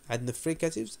 عندنا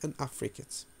fricatives and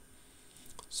affricates.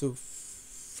 So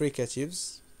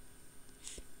fricatives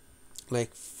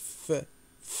like f,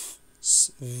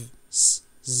 s, v, s,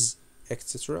 z,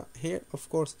 etc. Here of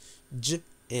course j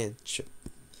and ch.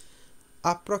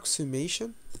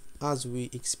 Approximation, as we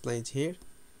explained here,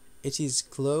 it is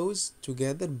close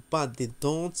together but they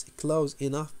don't close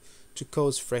enough to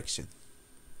cause friction,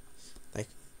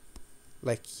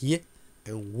 like y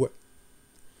and w.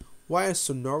 While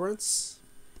sonorants,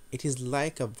 it is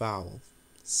like a vowel,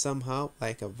 somehow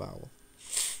like a vowel.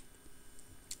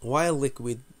 While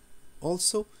liquid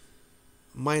also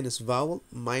minus vowel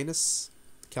minus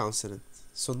consonant.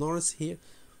 Sonorants here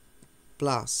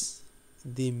plus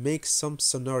they make some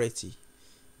sonority.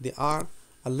 They are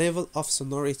a level of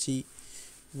sonority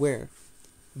where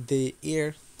the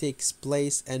air takes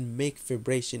place and make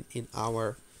vibration in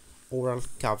our oral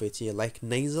cavity, like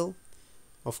nasal.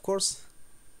 Of course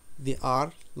they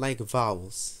are like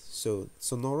vowels, so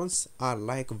sonorants are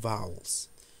like vowels.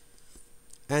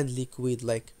 And liquid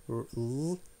like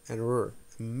l and r,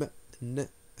 m, n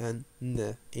and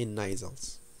n in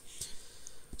nasals.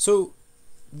 So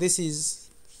this is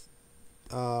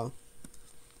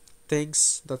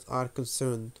things that are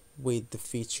concerned with the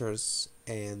features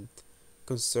and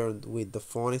concerned with the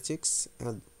phonetics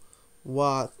and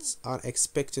what are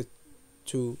expected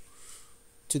to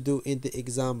do in the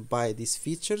exam by these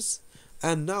features.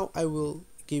 And now I will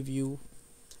give you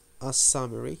a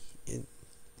summary, and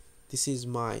this is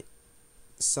my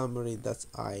summary that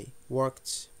I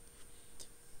worked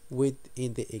with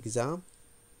in the exam.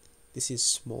 This is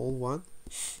small one.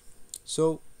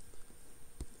 So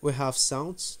we have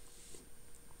sounds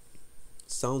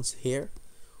here,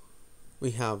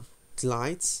 we have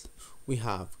glides, we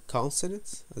have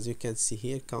consonants, as you can see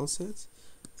here, consonants,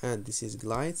 and this is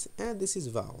glides, and this is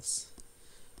vowels.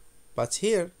 But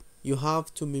here you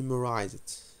have to memorize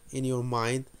it in your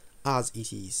mind as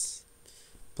it is.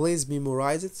 Please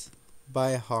memorize it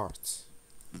by heart.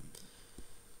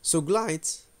 So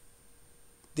glides,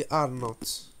 they are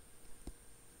not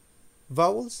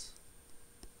vowels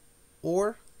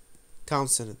or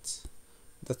consonants.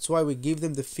 That's why we give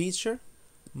them the feature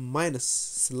minus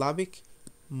syllabic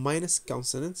minus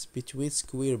consonants between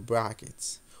square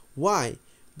brackets. Why?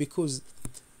 Because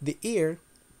the air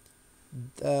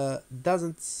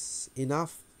doesn't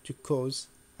enough to cause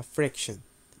a friction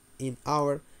in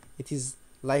our, it is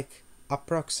like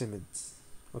approximate.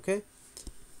 Okay,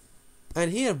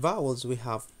 and here vowels we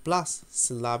have plus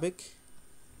syllabic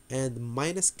and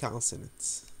minus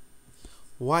consonants,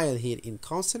 while here in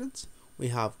consonants we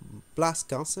have plus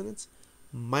consonants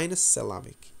minus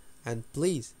syllabic. And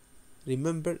please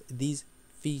remember these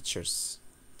features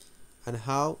and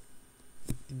how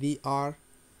they are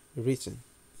written.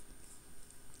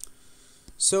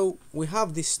 So we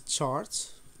have this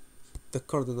chart, the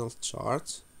cardinal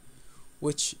chart,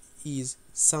 which is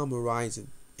summarizing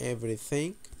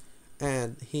everything.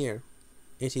 And here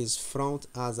it is front,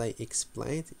 as I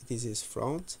explained. This is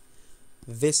front,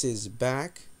 this is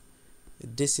back,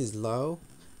 this is low,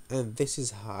 and this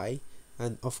is high.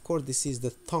 And of course this is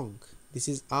the tongue. This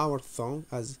is our tongue,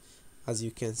 as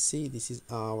you can see, this is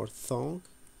our tongue.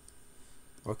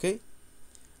 Okay,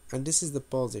 and this is the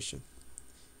position.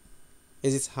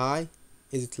 Is it high?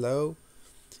 Is it low?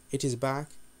 It is back?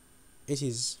 It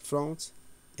is front?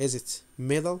 Is it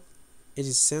middle? It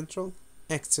is central,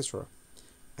 etc.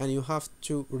 And you have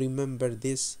to remember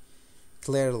this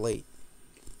clearly.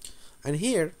 And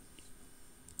here,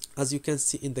 as you can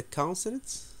see in the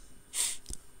consonants,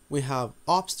 we have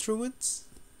obstruents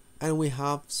and we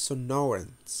have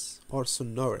sonorants or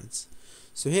sonorants.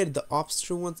 So here the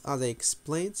obstruents, as I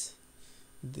explained,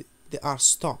 they are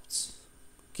stopped.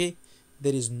 Okay,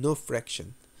 there is no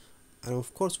friction, and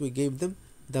of course we gave them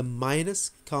the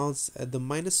minus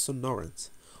sonorant,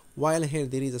 while here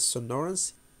there is a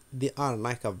sonorance. They are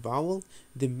like a vowel.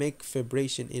 They make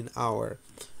vibration in our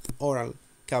oral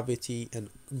cavity and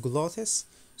glottis,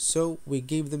 so we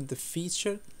give them the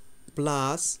feature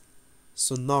plus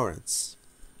sonorance.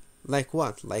 Like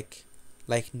what? Like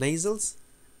nasals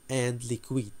and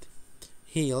liquid.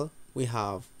 Here we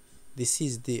have, this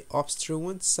is the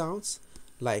obstruent sounds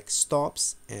like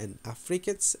stops and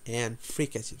affricates and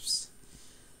fricatives.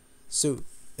 So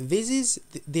this is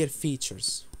their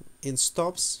features. In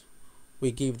stops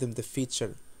we give them the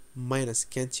feature minus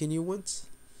continuants,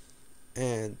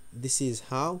 and this is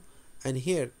how. And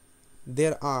here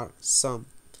there are some,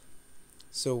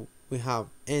 so we have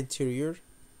anterior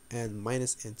and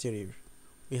minus anterior,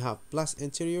 we have plus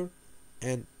anterior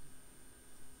and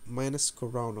minus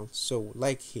coronal, so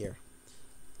like here.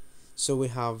 So we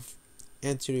have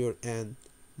anterior and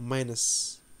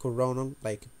minus coronal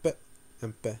like p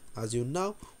and p. As you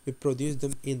know, we produce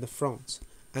them in the front,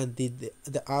 and they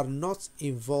are not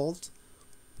involved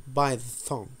by the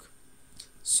tongue.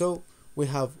 So we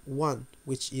have one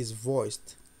which is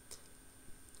voiced,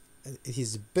 it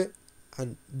is b,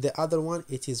 and the other one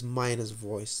it is minus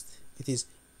voiced, it is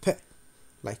p,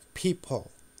 like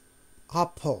people,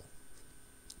 apple,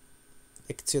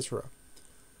 etc.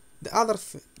 The other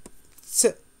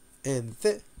th and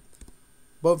th,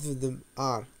 both of them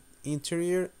are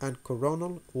interior and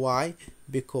coronal. Why?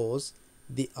 Because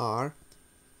they are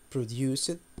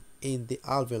produced in the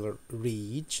alveolar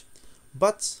ridge,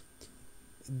 but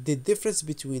the difference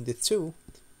between the two,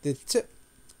 the t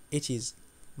it is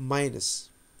minus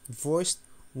voiced,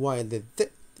 while the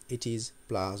th it is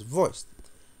plus voiced.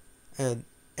 And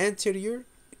anterior,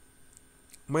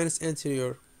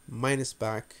 minus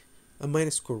back, and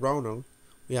minus coronal,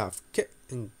 we have k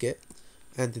and g,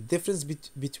 and the difference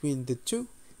between the two,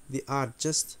 they are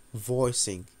just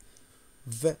voicing,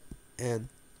 v and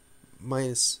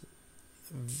minus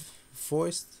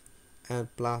voiced and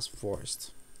plus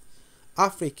voiced.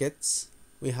 Affricates,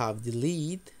 we have the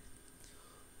lead,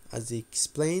 as I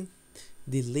explained,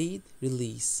 the lead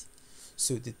release.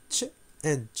 So the ch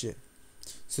and j.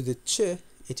 So the ch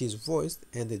it is voiced,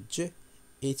 and the j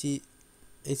the j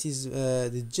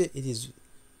it is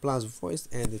plus voiced,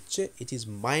 and the ch it is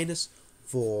minus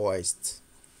voiced.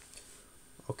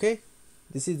 Okay,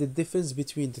 this is the difference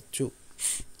between the two.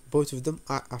 Both of them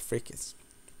are affricates.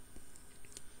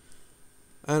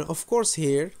 And of course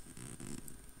here,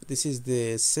 this is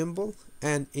the symbol,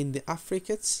 and in the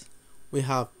affricates we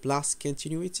have plus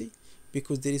continuity,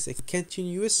 because there is a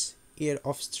continuous air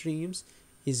of streams.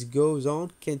 It goes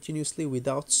on continuously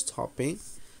without stopping,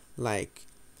 like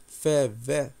f,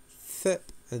 v, th,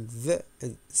 and th,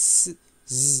 and s,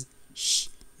 z, sh,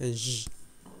 and j.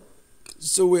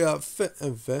 So we have f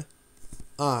and v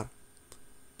are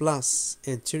plus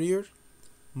anterior,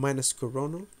 minus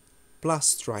coronal,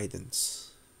 plus stridents.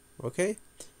 Okay,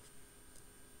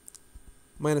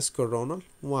 minus coronal.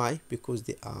 Why? Because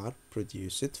they are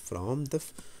produced from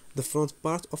the front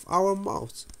part of our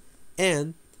mouth.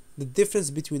 And the difference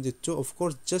between the two, of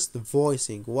course, just the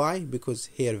voicing. Why? Because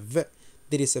here v,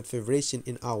 there is a vibration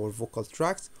in our vocal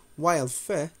tract, while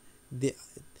f, there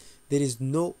is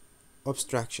no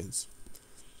obstructions.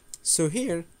 So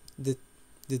here the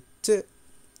t,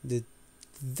 the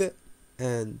th,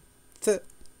 and th,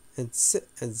 and s,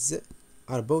 and z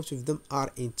are, both of them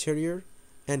are interior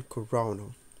and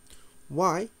coronal.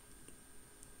 Why?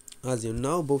 As you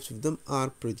know, both of them are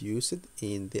produced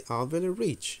in the alveolar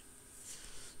ridge.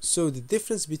 So the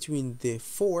difference between the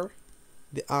four,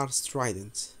 they are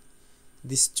strident.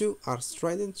 These two are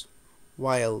strident,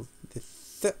 while the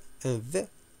th and the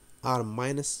are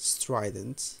minus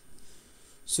strident.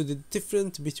 So the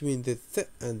difference between the th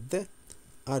and the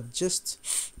are just,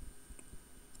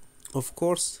 of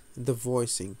course, the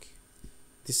voicing.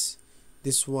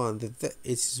 This one, the th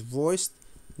it is voiced,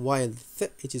 while the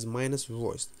th it is minus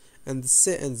voiced, and the s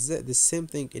and z, the same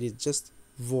thing, it is just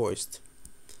voiced.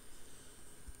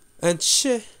 And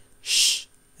sh, sh,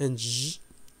 and j,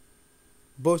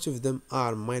 both of them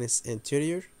are minus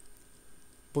anterior,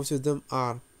 both of them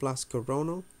are plus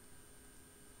coronal,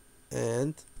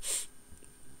 and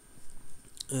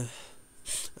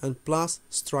plus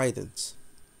strident.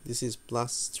 This is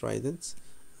plus strident,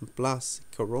 and plus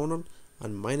coronal,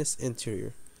 and minus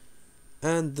anterior.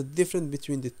 And the difference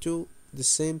between the two, the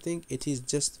same thing, it is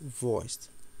just voiced.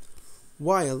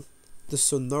 While the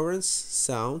sonorance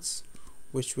sounds,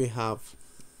 which we have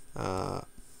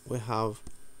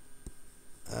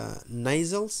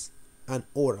nasals and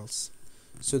orals.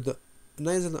 So the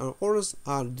nasal and orals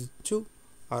are the two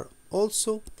are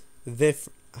also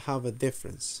have a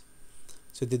difference.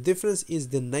 So the difference is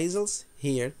the nasals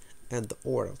here and the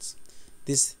orals.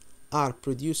 This are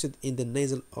produced in the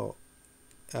nasal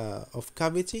of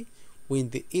cavity when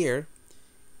the air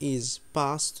is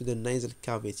passed to the nasal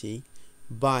cavity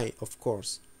by, of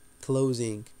course,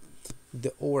 closing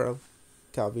the oral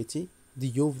cavity, the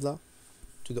uvula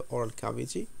to the oral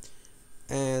cavity.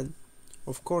 And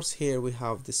of course here we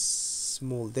have this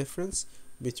small difference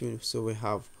between, so we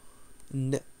have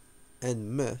n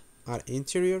and m are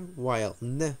anterior, while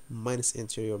n minus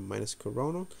anterior minus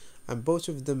coronal, and both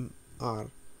of them are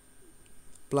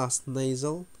plus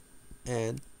nasal.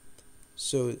 And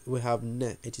so we have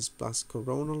n, it is plus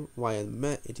coronal, while m,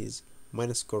 it is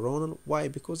minus coronal. Why?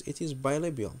 Because it is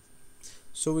bilabial.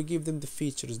 So we give them the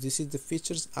features. This is the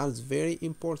features are very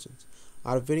important,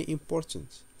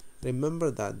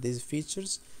 remember that these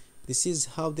features, this is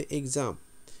how the exam,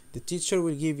 the teacher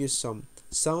will give you some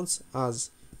sounds as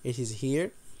it is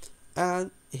here,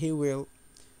 and he will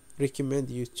recommend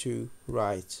you to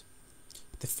write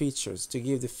the features, to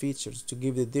give the features, to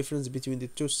give the difference between the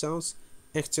two sounds,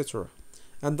 etc.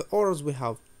 And the orals we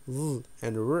have v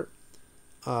and r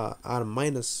are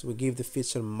minus, we give the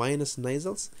feature minus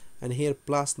nasals, and here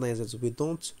plus nasals. We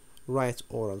don't write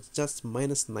orals, just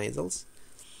minus nasals,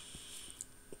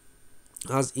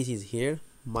 as it is here,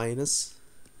 minus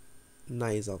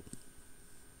nasal.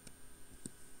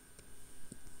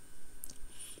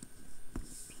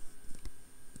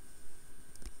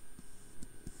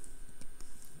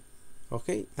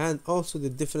 Okay, and also the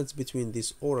difference between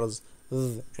these orals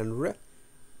v and r.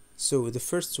 So the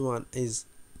first one is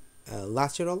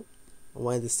lateral,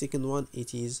 while the second one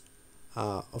it is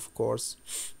of course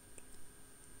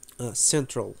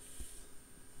central.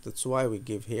 That's why we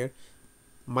give here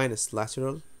minus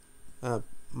lateral and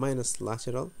plus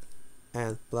lateral.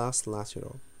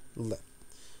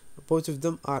 Both of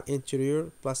them are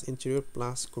anterior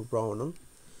plus coronal.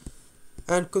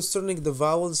 And concerning the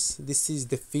vowels, this is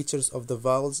the features of the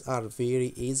vowels are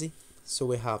very easy. So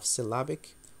we have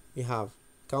syllabic, we have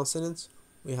consonants,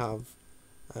 we have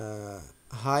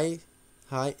heights,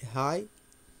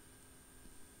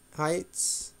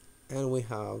 and we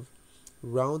have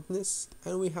roundness,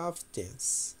 and we have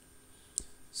tense.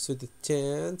 So the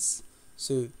tense,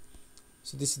 so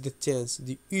this is the tense,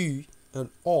 the u and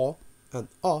o and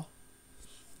a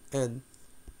and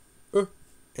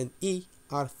and e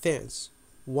are tense,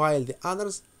 while the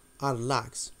others are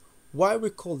lax. Why we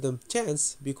call them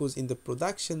tense? Because in the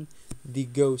production they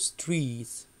go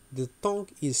straight, the tongue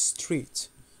is straight.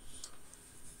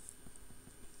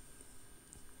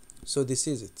 So this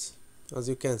is it. As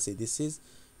you can see, this is,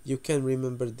 you can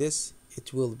remember this,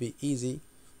 it will be easy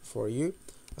for you,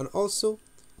 and also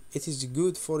it is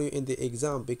good for you in the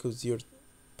exam, because your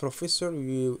professor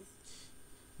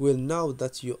will know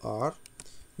that you are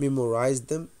memorized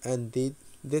them and did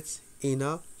that in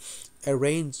a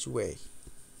arranged way.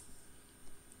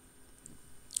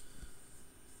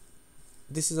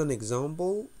 This is an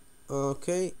example.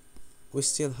 Okay, we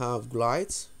still have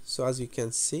glides. So as you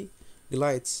can see,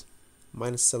 glides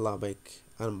minus syllabic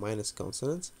and minus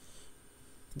consonants,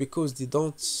 because they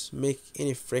don't make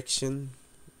any friction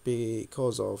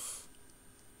because of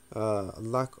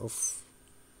lack of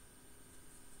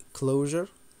closure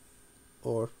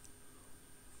or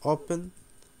open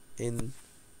in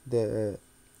the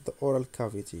oral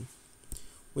cavity.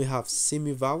 We have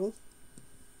semi-vowel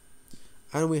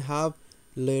and we have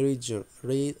laryngeals.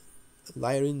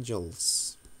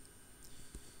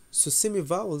 So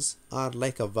semi-vowels are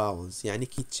like a vowels، يعني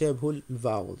كيتشابهوا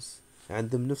الvowels،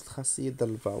 عندهم نفس الخاصية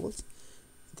ديال الvowels.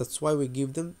 That's why we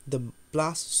give them the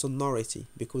plus sonority,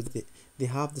 because they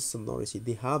have the sonority,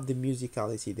 they have the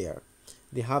musicality there,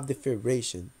 they have the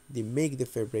vibration, they make the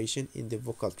vibration in the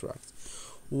vocal tract.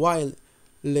 While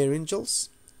laryngeals,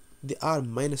 they are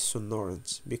minus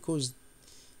sonorant, because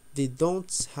they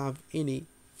don't have any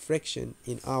friction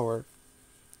in our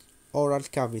oral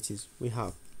cavities. We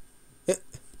have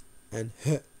and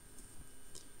h.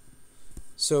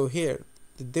 So here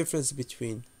the difference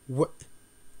between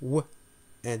w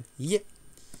and y.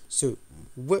 So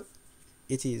w,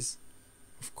 it is,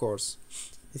 of course,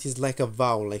 it is like a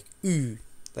vowel, like u,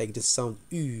 like the sound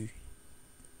u.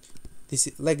 This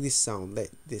is like this sound,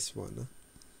 like this one.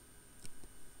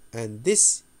 And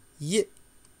this y,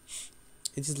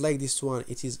 it is like this one,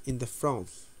 it is in the front.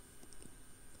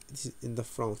 It is in the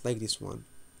front, like this one.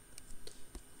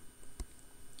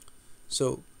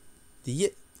 So the y,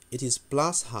 it is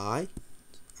plus high,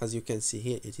 as you can see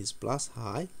here, it is plus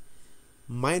high,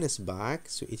 minus back,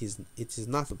 so it is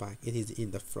not back, it is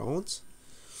in the front.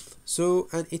 So,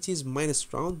 and it is minus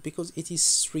round because it is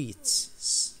straight.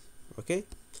 Okay,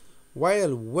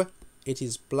 while w, it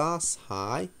is plus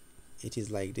high, it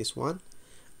is like this one,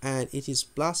 and it is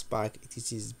plus back,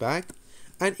 it is back,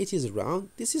 and it is round,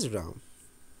 this is round.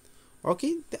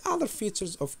 Okay, the other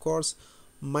features, of course,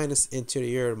 minus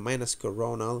anterior, minus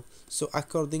coronal. So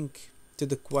according to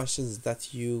the questions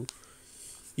that you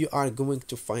are going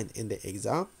to find in the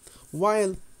exam,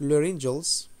 while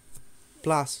laryngeals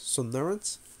plus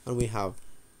sonorants, and we have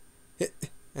h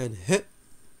and h,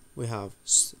 we have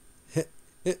s, h,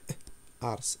 h,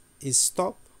 r is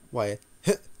stop, while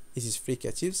h it is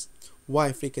fricatives.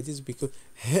 Why fricatives? Because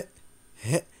h,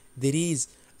 h, there is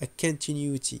a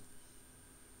continuity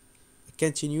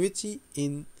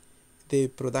in the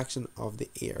production of the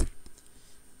air.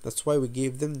 That's why we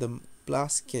gave them the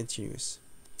plus continuous.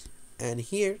 And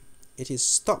here it is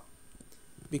stop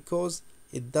because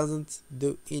it doesn't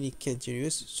do any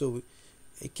continuous, so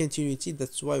a continuity.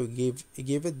 That's why we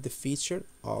gave it the feature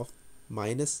of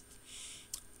minus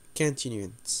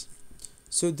continuants.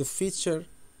 So the feature,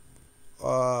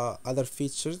 other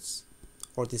features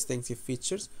or distinctive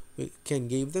features, we can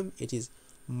give them. It is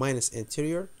minus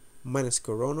anterior, minus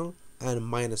coronal, and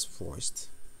minus voiced.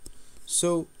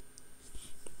 So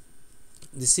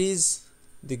this is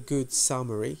the good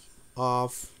summary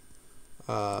of,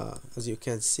 as you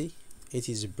can see, it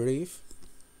is brief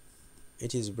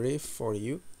for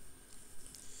you.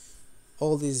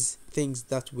 All these things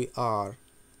that we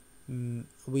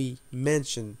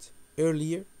mentioned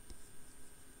earlier,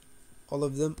 all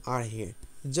of them are here.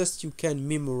 Just you can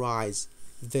memorize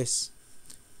this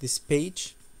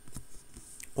page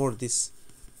or this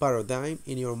paradigm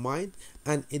in your mind,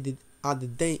 and at the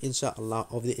day, inshallah,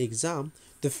 of the exam,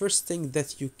 the first thing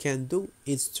that you can do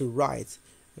is to write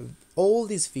all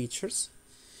these features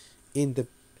in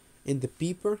the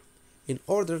paper, in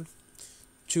order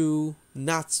to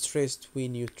not stress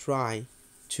when you try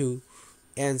to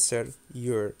answer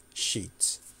your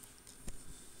sheets.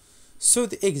 So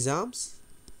the exams,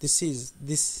 this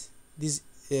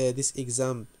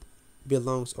exam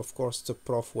belongs, of course, to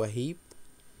Prof. Wahib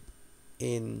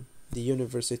in the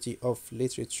University of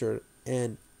Literature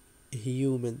and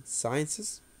Human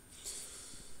Sciences.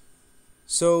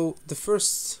 So the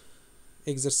first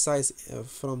exercise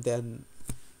from an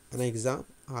exam,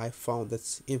 I found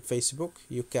it in Facebook.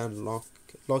 You can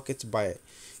look it by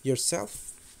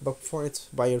yourself, but for it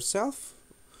by yourself,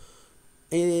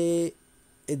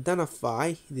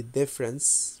 identify the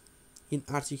difference in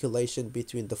articulation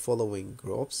between the following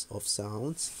groups of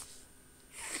sounds.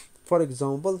 For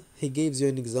example, he gives you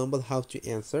an example how to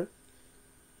answer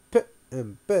p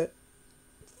and b,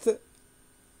 th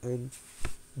and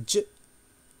j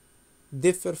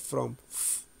differ from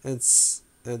f and s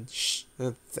and sh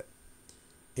and th,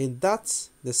 in that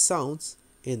the sounds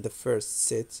in the first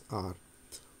set are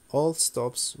all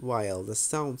stops, while the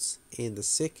sounds in the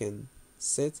second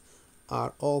set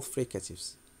are all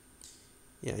fricatives.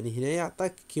 يعني هنا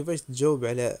يعطيك كيفاش تجاوب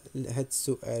على هاد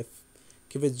السؤال،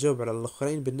 كيفاش تجاوب على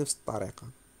الاخرين بنفس الطريقه.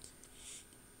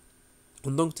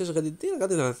 دونك تاش غادي دير،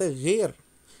 غادي نعطيك غير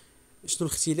شنو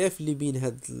الاختلاف اللي بين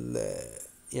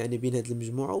يعني بين هاد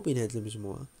المجموعه وبين هاد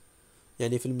المجموعه.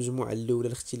 يعني في المجموعه الاولى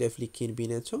الاختلاف اللي كاين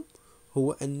بيناتهم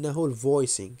هو انه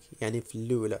الفويسينج، يعني في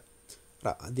الاولى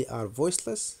they are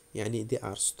voiceless، يعني they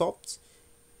are stopped،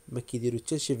 ما كيديروا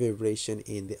حتى شي vibration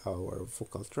in our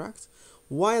vocal tract،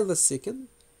 while the second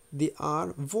they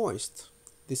are voiced.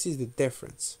 This is the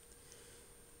difference.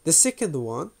 The second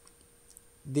one,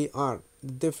 they are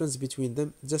the difference between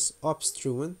them just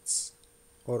obstruents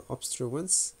or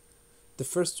obstruents. The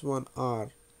first one are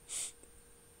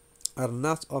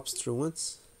not obstruents,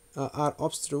 are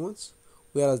obstruents,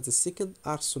 whereas the second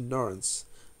are sonorants.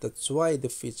 That's why the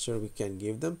feature we can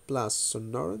give them plus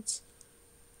sonorants,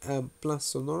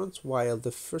 while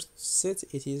the first set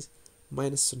it is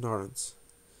minus sonorants.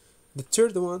 The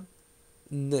third one,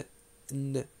 n,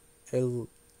 l,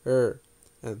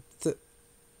 and th,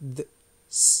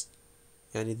 s.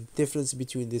 And the difference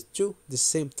between the two, the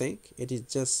same thing, it is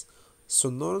just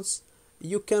sonorants.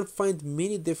 You can find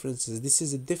many differences. This is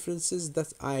the differences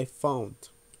that I found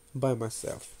by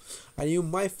myself, and you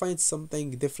might find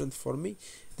something different for me.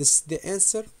 The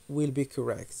answer will be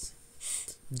correct.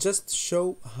 Just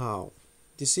show how.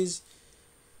 This is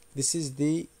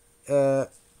the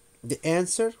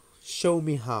answer. Show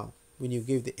me how. When you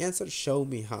give the answer, show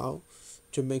me how,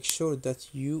 to make sure that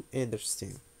you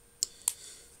understand.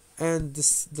 And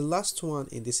the last one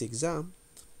in this exam,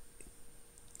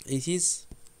 it is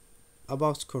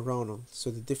about coronal.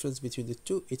 So the difference between the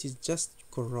two, it is just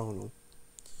coronal.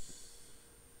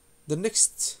 The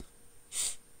next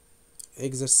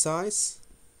exercise,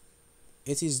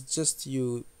 it is just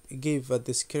you give a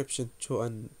description to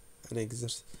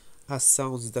a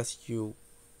sounds that you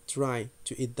try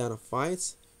to identify it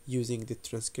using the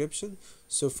transcription.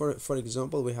 So for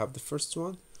example, we have the first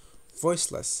one,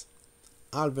 voiceless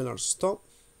alveolar stop.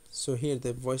 So here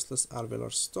the voiceless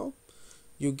alveolar stop,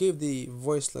 you give the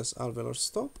voiceless alveolar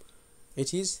stop, it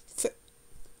is th,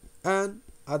 and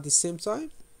at the same time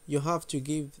you have to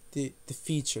give the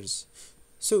features.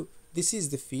 So this is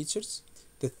the features,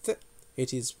 the th, it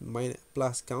is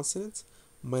plus consonant,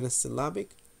 minus syllabic,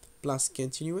 plus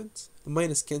continuant,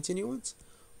 minus continuant,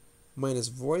 minus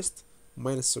voiced,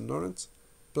 minus sonorant,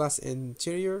 plus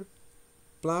anterior,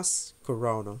 plus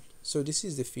coronal. So this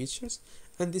is the features,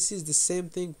 and this is the same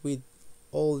thing with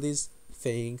all these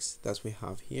things that we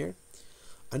have here.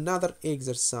 Another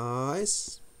exercise,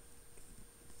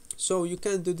 so you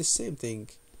can do the same thing,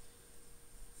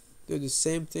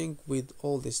 with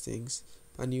all these things,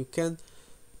 and you can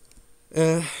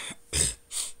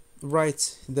write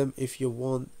them if you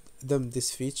want them,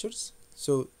 these features.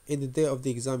 So in the day of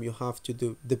the exam you have to do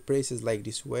the braces like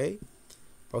this way,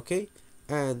 okay,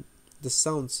 and the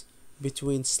sounds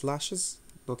between slashes,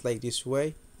 not like this way.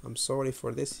 I'm sorry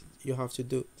for this, you have to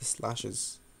do the slashes.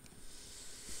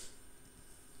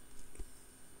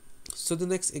 So the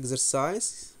next exercise,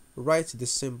 write the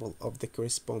symbol of the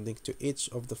corresponding to each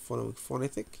of the following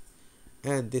phonetic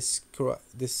and this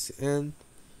and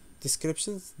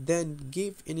descriptions, then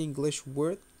give an English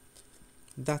word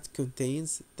that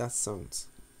contains that sounds.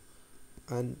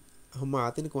 and هما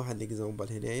عاطينك واحد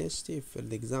الاكزامبل هنايا، شتي في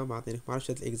الاكزام عاطينك،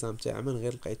 معرفتش هاد الاكزام تاع من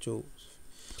غير لقيتو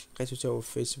تاو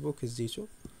في فيسبوك هزيتو.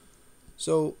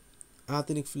 سو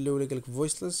عاطينك في الاولى قالك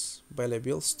voiceless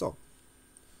bilabial stop.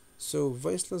 سو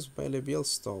voiceless bilabial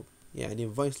stop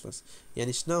يعني voiceless،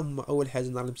 يعني شنو هما اول حاجه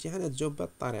نهار الامتحان تجاوب بهاد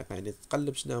الطريقه، يعني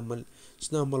تقلب شنو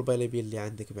هما البايلابيال اللي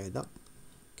عندك بعدا،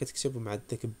 كتكتبهم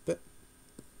عندك ب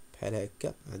بحال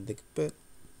هكا، عندك ب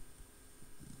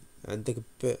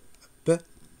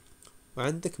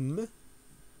وعندك م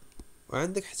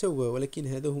وعندك حتى هو، ولكن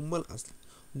هذا هما الاصل.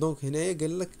 دونك هنايا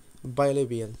قال لك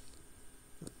بايلابيال،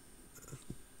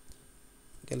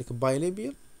 قال لك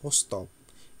بايلابيال وستوب،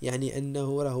 يعني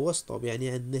انه راه هو ستوب، يعني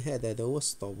عندنا هذا هو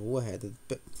ستوب، هو هذا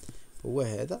ب هو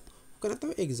هذا.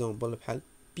 وكنعطيو اكزامبل بحال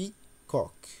بي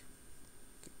كوك،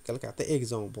 قال لك عطي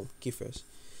اكزامبل كيفاش،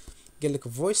 قال لك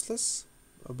voiceless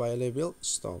bilabial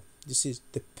stop. this is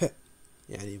the p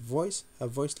يعني voice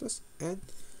voiceless and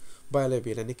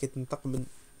bilabial، يعني كتنطق من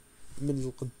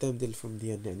القدام ديال الفم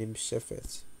ديالنا، يعني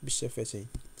بالشفتين.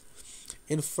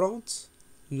 in front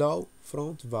low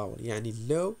front vowel، يعني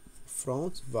low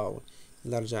front vowel.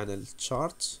 إلا رجعنا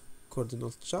للتشارت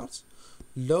cardinal chart،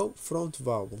 low front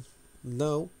vowel،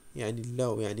 low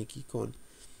يعني كيكون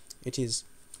it is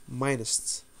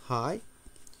minus high،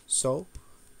 so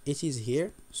it is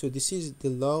here. So this is the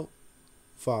low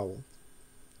vowel.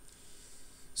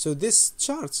 So this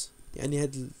chart، يعني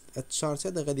هاد التشارت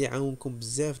هذا غادي يعاونكم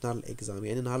بزاف نهار الاكزام،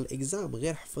 يعني نهار الاكزام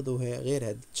غير حفظوها غير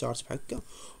هاد التشارت بحكا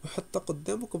وحطها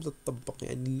قدامكم تطبق.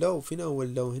 يعني اللو فينا هو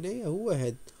اللو هنايا، هو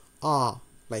هاد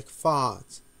like fat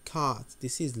cat.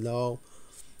 this is low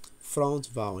front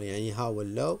vowel، يعني ها هو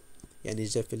اللو، يعني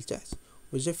جا في التحت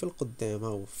وجا في القدام، ها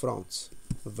هو front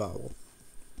vowel.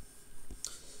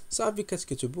 صافي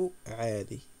كتكتبوا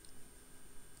عادي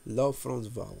low front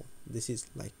vowel. this is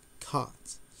like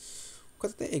cat.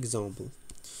 وكتعطي example.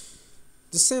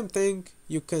 the same thing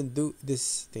you can do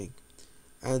this thing,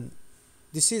 and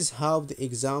this is how the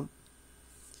exam,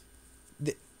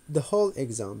 the whole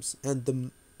exams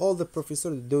and all the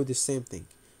professors do the same thing.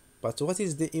 But what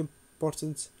is the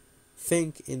important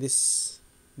thing in this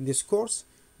course?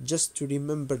 Just to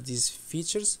remember these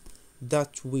features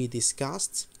that we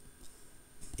discussed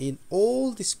in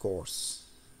all this course,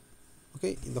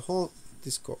 okay, in the whole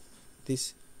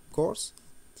this course.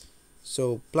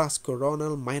 So plus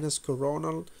coronal, minus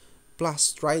coronal,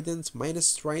 plus stridents,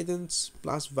 minus stridents,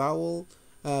 plus vowel,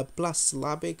 plus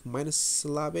syllabic, minus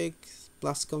syllabic,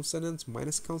 plus consonants,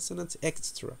 minus consonants,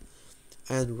 etc.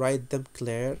 And write them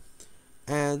clear.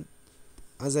 And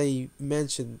as I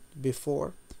mentioned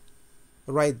before,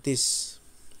 write this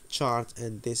chart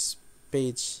and this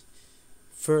page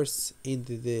first in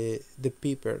the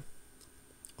paper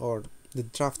or the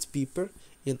draft paper,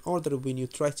 in order when you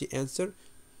try to answer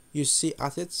you see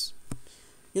at it,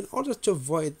 in order to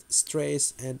avoid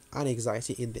stress and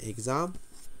anxiety in the exam.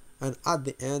 And at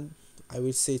the end I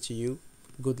will say to you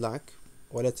good luck.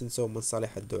 ولا تنسوا من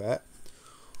صالح الدعاء.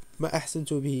 ما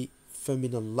أحسنت به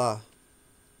فمن الله،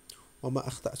 وما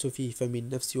أخطأت فيه فمن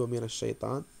نفسي ومن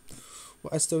الشيطان.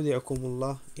 وأستودعكم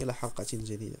الله إلى حلقة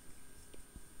جديدة.